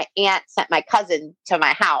 my aunt sent my cousin to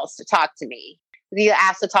my house to talk to me. He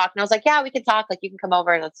asked to talk and I was like, yeah, we can talk. Like you can come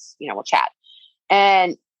over and let's, we'll chat.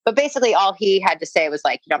 But basically all he had to say was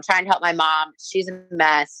like, I'm trying to help my mom. She's a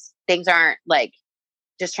mess. Things aren't like,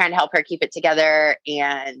 just trying to help her keep it together.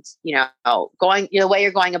 And, the way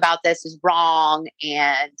you're going about this is wrong.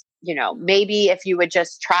 And, maybe if you would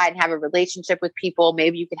just try and have a relationship with people,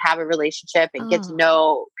 maybe you could have a relationship and get to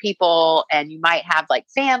know people and you might have like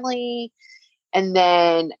family. And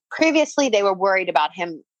then previously they were worried about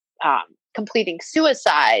him, completing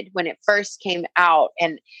suicide when it first came out.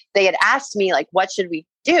 And they had asked me like, what should we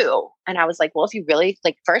do? And I was like, well, if you really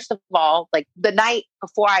like, first of all, like the night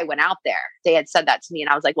before I went out there, they had said that to me. And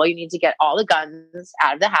I was like, well, you need to get all the guns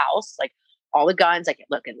out of the house, like all the guns, like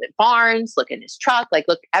look in the barns, look in his truck, like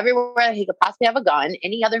look everywhere he could possibly have a gun,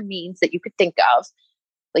 any other means that you could think of,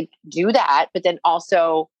 like do that. But then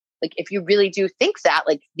also like, if you really do think that,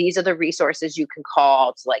 like, these are the resources you can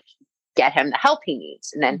call to like get him the help he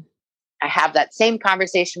needs. And then I have that same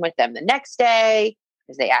conversation with them the next day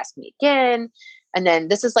because they ask me again. And then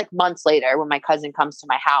this is like months later when my cousin comes to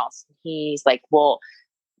my house. He's like, well,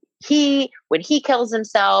 when he kills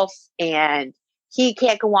himself and he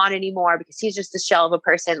can't go on anymore because he's just a shell of a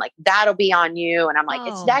person, like that'll be on you. And I'm like,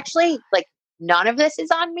 It's actually like, none of this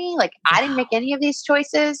is on me. Like I didn't make any of these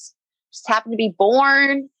choices, just happened to be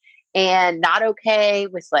born and not okay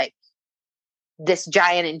with like this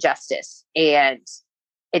giant injustice. And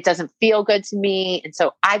it doesn't feel good to me. And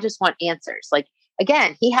so I just want answers. Like,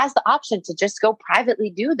 again, he has the option to just go privately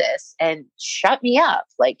do this and shut me up.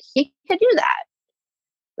 Like he could do that.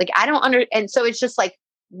 Like, I don't and so it's just like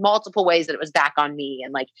multiple ways that it was back on me.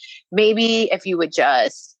 And like, maybe if you would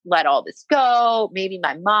just let all this go, maybe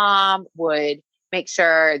my mom would make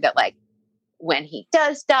sure that like, when he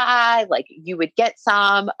does die, like you would get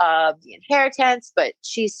some of the inheritance. But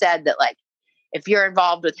she said that like, if you're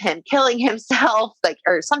involved with him killing himself, like,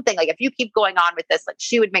 or something, like if you keep going on with this, like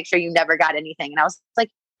she would make sure you never got anything. And I was like,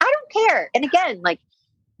 I don't care. And again, like,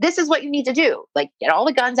 this is what you need to do. Like, get all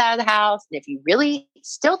the guns out of the house. And if you really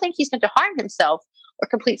still think he's going to harm himself or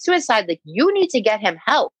complete suicide, like you need to get him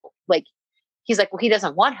help. Like, he's like, well, he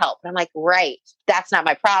doesn't want help. And I'm like, right. That's not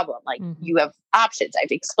my problem. Like you have options. I've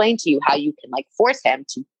explained to you how you can like force him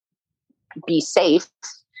to be safe.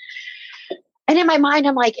 And in my mind,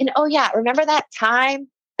 I'm like, and oh yeah, remember that time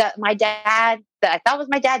that that I thought was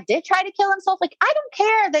my dad did try to kill himself? Like, I don't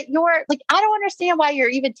care that you're like, I don't understand why you're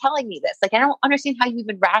even telling me this. Like, I don't understand how you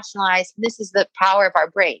even rationalize. This is the power of our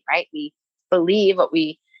brain, right? We believe what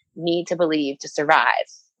we need to believe to survive.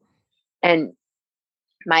 And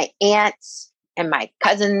my aunts and my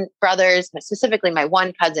cousin brothers, specifically my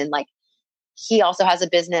one cousin, like he also has a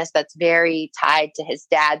business that's very tied to his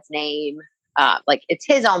dad's name. Like it's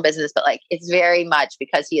his own business, but like it's very much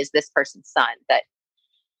because he is this person's son.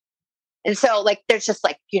 And so like there's just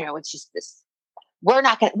like, it's just this, we're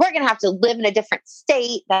gonna have to live in a different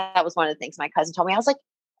state. That was one of the things my cousin told me. I was like,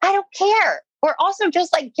 I don't care. Or also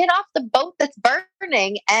just like get off the boat that's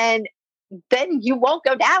burning and then you won't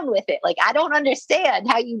go down with it. Like I don't understand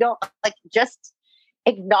how you don't like just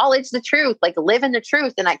acknowledge the truth, like live in the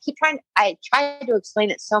truth. And I try to explain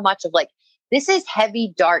it so much of like, this is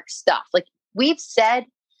heavy, dark stuff. Like we've said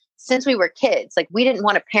since we were kids, like we didn't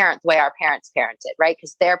want to parent the way our parents parented, right?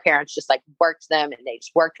 Because their parents just like worked them and they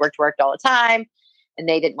just worked all the time. And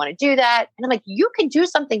they didn't want to do that. And I'm like, you can do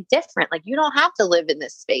something different. Like you don't have to live in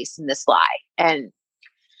this space, in this lie. And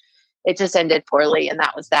it just ended poorly. And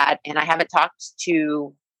that was that. And I haven't talked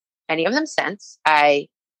to any of them since.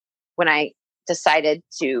 When I decided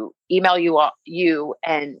to email you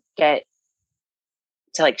and get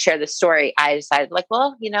to like share the story, I decided like,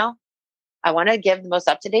 well, I want to give the most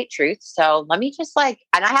up-to-date truth. So let me just and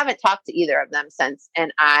I haven't talked to either of them since.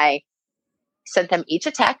 And I sent them each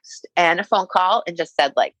a text and a phone call and just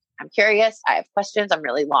said like, I'm curious. I have questions. I'm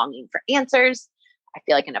really longing for answers. I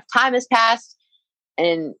feel like enough time has passed.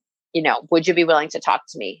 And, would you be willing to talk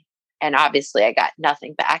to me? And obviously I got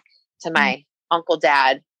nothing back to my uncle,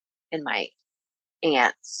 dad, and my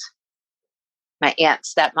aunt's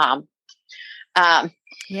stepmom.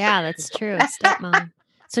 Yeah, that's true. Stepmom.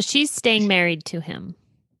 So she's staying married to him.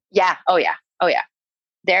 Yeah. Oh yeah.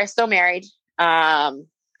 They're still married. I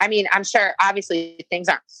mean, I'm sure obviously things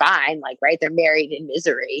aren't fine, like, right. They're married in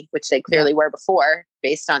misery, which they clearly were before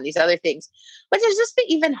based on these other things, which is just the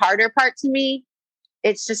even harder part to me.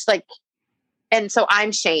 It's just like, and so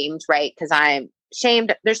I'm shamed, right? Cause I'm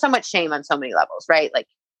shamed. There's so much shame on so many levels, right? Like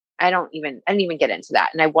I didn't even get into that.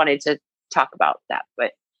 And I wanted to talk about that,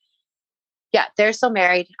 but yeah, they're still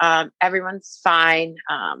married. Everyone's fine.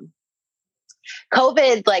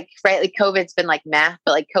 COVID, like, right, like COVID's been like meh,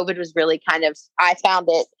 but like COVID was really kind of, I found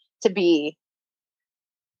it to be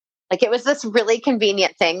like, it was this really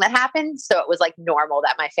convenient thing that happened. So it was like normal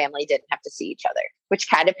that my family didn't have to see each other, which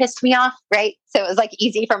kind of pissed me off, right? So it was like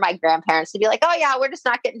easy for my grandparents to be like, oh yeah, we're just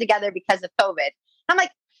not getting together because of COVID. I'm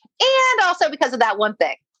like, and also because of that one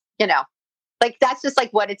thing, like that's just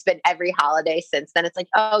like what it's been every holiday since then. It's like,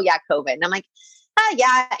 oh yeah, COVID. And I'm like, oh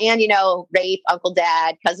yeah. And rape, uncle,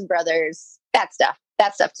 dad, cousin, brothers, that stuff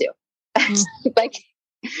too. Like,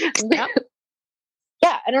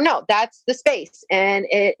 yeah, I don't know. That's the space. And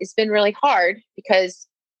it's been really hard because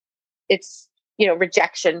it's,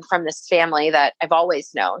 rejection from this family that I've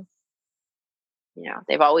always known.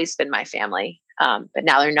 They've always been my family. But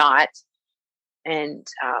now they're not. And,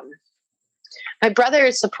 my brother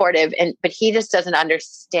is supportive but he just doesn't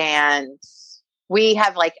understand. We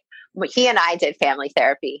have he and I did family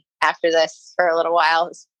therapy after this for a little while.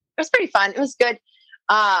 It was pretty fun. It was good.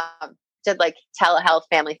 Did like telehealth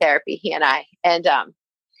family therapy, he and I, and,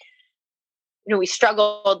 we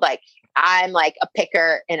struggled. Like I'm like a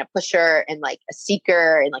picker and a pusher and like a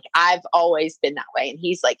seeker. And like, I've always been that way. And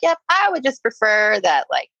he's like, yep, I would just prefer that.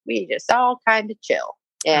 Like we just all kind of chill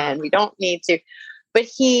and we don't need to, but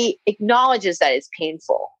he acknowledges that it's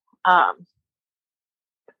painful. But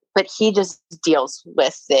he just deals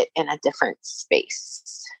with it in a different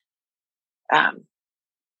space.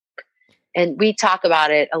 And we talk about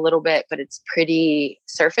it a little bit, but it's pretty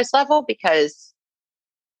surface level because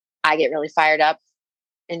I get really fired up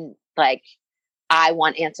and like, I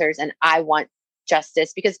want answers and I want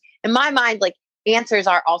justice because in my mind, like answers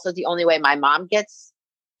are also the only way my mom gets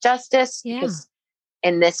justice. Yeah. Because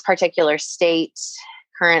in this particular state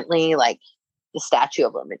currently, like the statute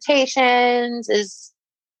of limitations is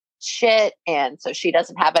shit. And so she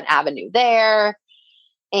doesn't have an avenue there.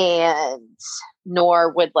 And nor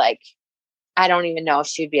would I don't even know if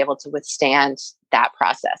she'd be able to withstand that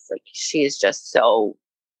process. Like she is just so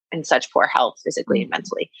in such poor health physically and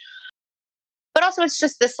mentally. But also it's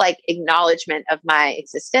just this acknowledgement of my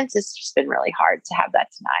existence. It's just been really hard to have that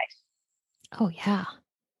denied. Oh yeah.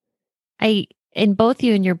 And both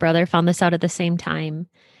you and your brother found this out at the same time.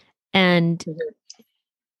 And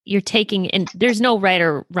you're taking, and there's no right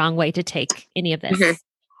or wrong way to take any of this.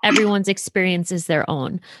 Everyone's experience is their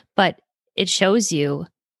own, but it shows you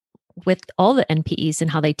with all the NPEs and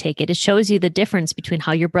how they take it. It shows you the difference between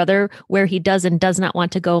how your brother, where he does and does not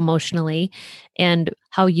want to go emotionally, and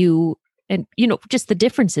how you, and just the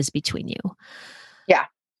differences between you. Yeah.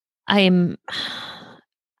 Oh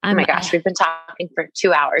my gosh, we've been talking for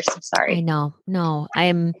 2 hours. I'm sorry. I know. No,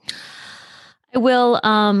 I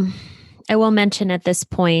will mention at this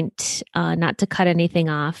point, not to cut anything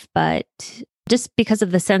off, but just because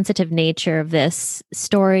of the sensitive nature of this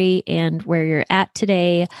story and where you're at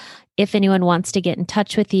today, if anyone wants to get in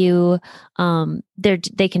touch with you,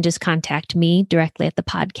 they can just contact me directly at the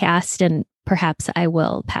podcast, and perhaps I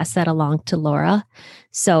will pass that along to Laura.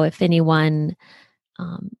 So if anyone,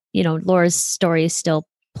 Laura's story is still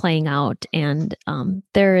playing out, and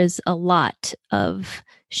there is a lot of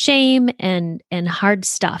shame and hard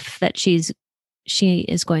stuff that she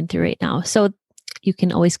is going through right now. So You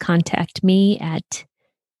can always contact me at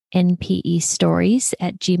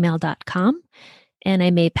npestories@gmail.com, and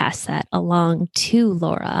I may pass that along to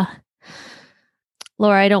Laura.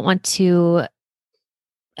 Laura, I don't want to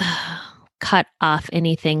cut off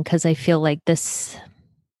anything because I feel like this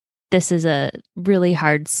is a really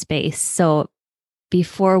hard space. So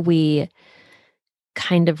before we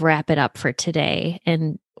kind of wrap it up for today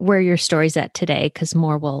and where your story's at today, because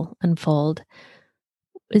more will unfold,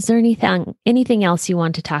 is there anything else you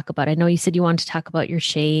want to talk about? I know you said you want to talk about your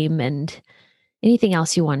shame, and anything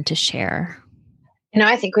else you wanted to share?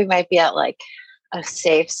 I think we might be at like a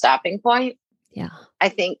safe stopping point. Yeah. I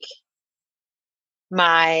think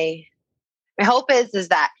my hope is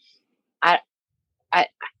that I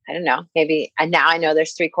don't know, maybe now I know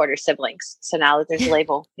there's 3/4 siblings. So now that there's a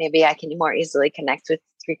label, maybe I can more easily connect with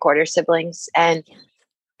 3/4 siblings. And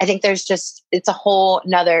I think it's a whole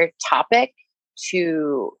nother topic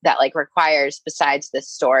that like requires, besides this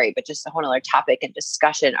story, but just a whole nother topic and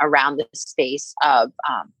discussion around the space of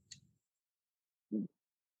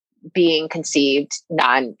being conceived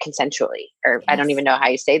non-consensually, or yes. I don't even know how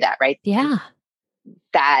you say that, right? Yeah.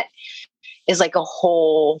 That is like a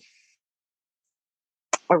whole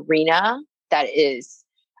arena that is,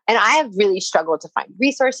 and I have really struggled to find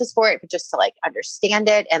resources for it, but just to like understand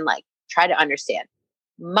it and like try to understand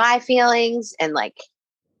my feelings and like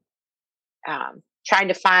trying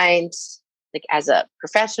to find, like, as a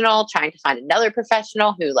professional, trying to find another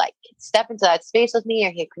professional who like can step into that space with me,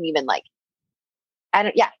 or he can even like,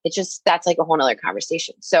 that's like a whole nother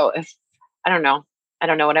conversation. So I don't know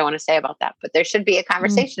what I want to say about that, but there should be a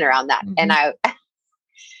conversation around that. Mm-hmm. And I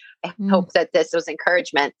hope that this was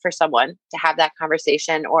encouragement for someone to have that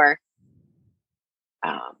conversation, or,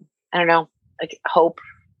 I don't know, like hope,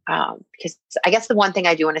 because I guess the one thing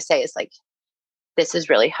I do want to say is like, this has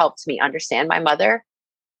really helped me understand my mother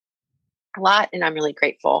a lot. And I'm really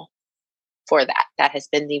grateful for that. That has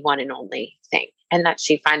been the one and only thing. And that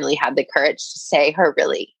she finally had the courage to say her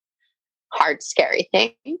really hard, scary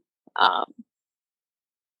thing.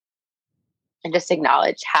 And just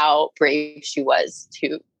acknowledge how brave she was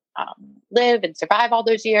to live and survive all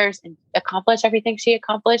those years and accomplish everything she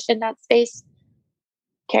accomplished in that space,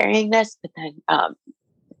 carrying this, but then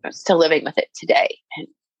still living with it today. And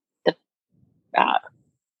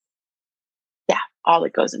all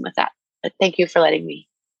that goes in with that. But thank you for letting me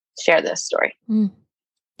share this story.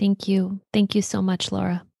 Thank you. Thank you so much,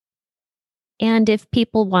 Laura. And if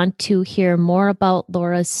people want to hear more about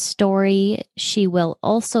Laura's story, she will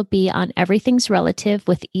also be on Everything's Relative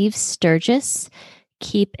with Eve Sturgis.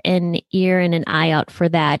 Keep an ear and an eye out for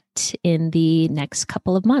that in the next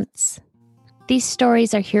couple of months. These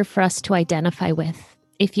stories are here for us to identify with.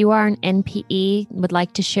 If you are an NPE and would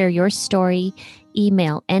like to share your story,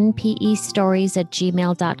 email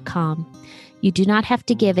npestories@gmail.com. You do not have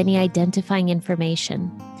to give any identifying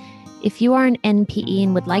information. If you are an NPE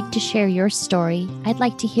and would like to share your story, I'd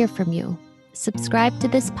like to hear from you. Subscribe to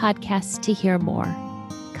this podcast to hear more.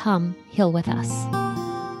 Come heal with us.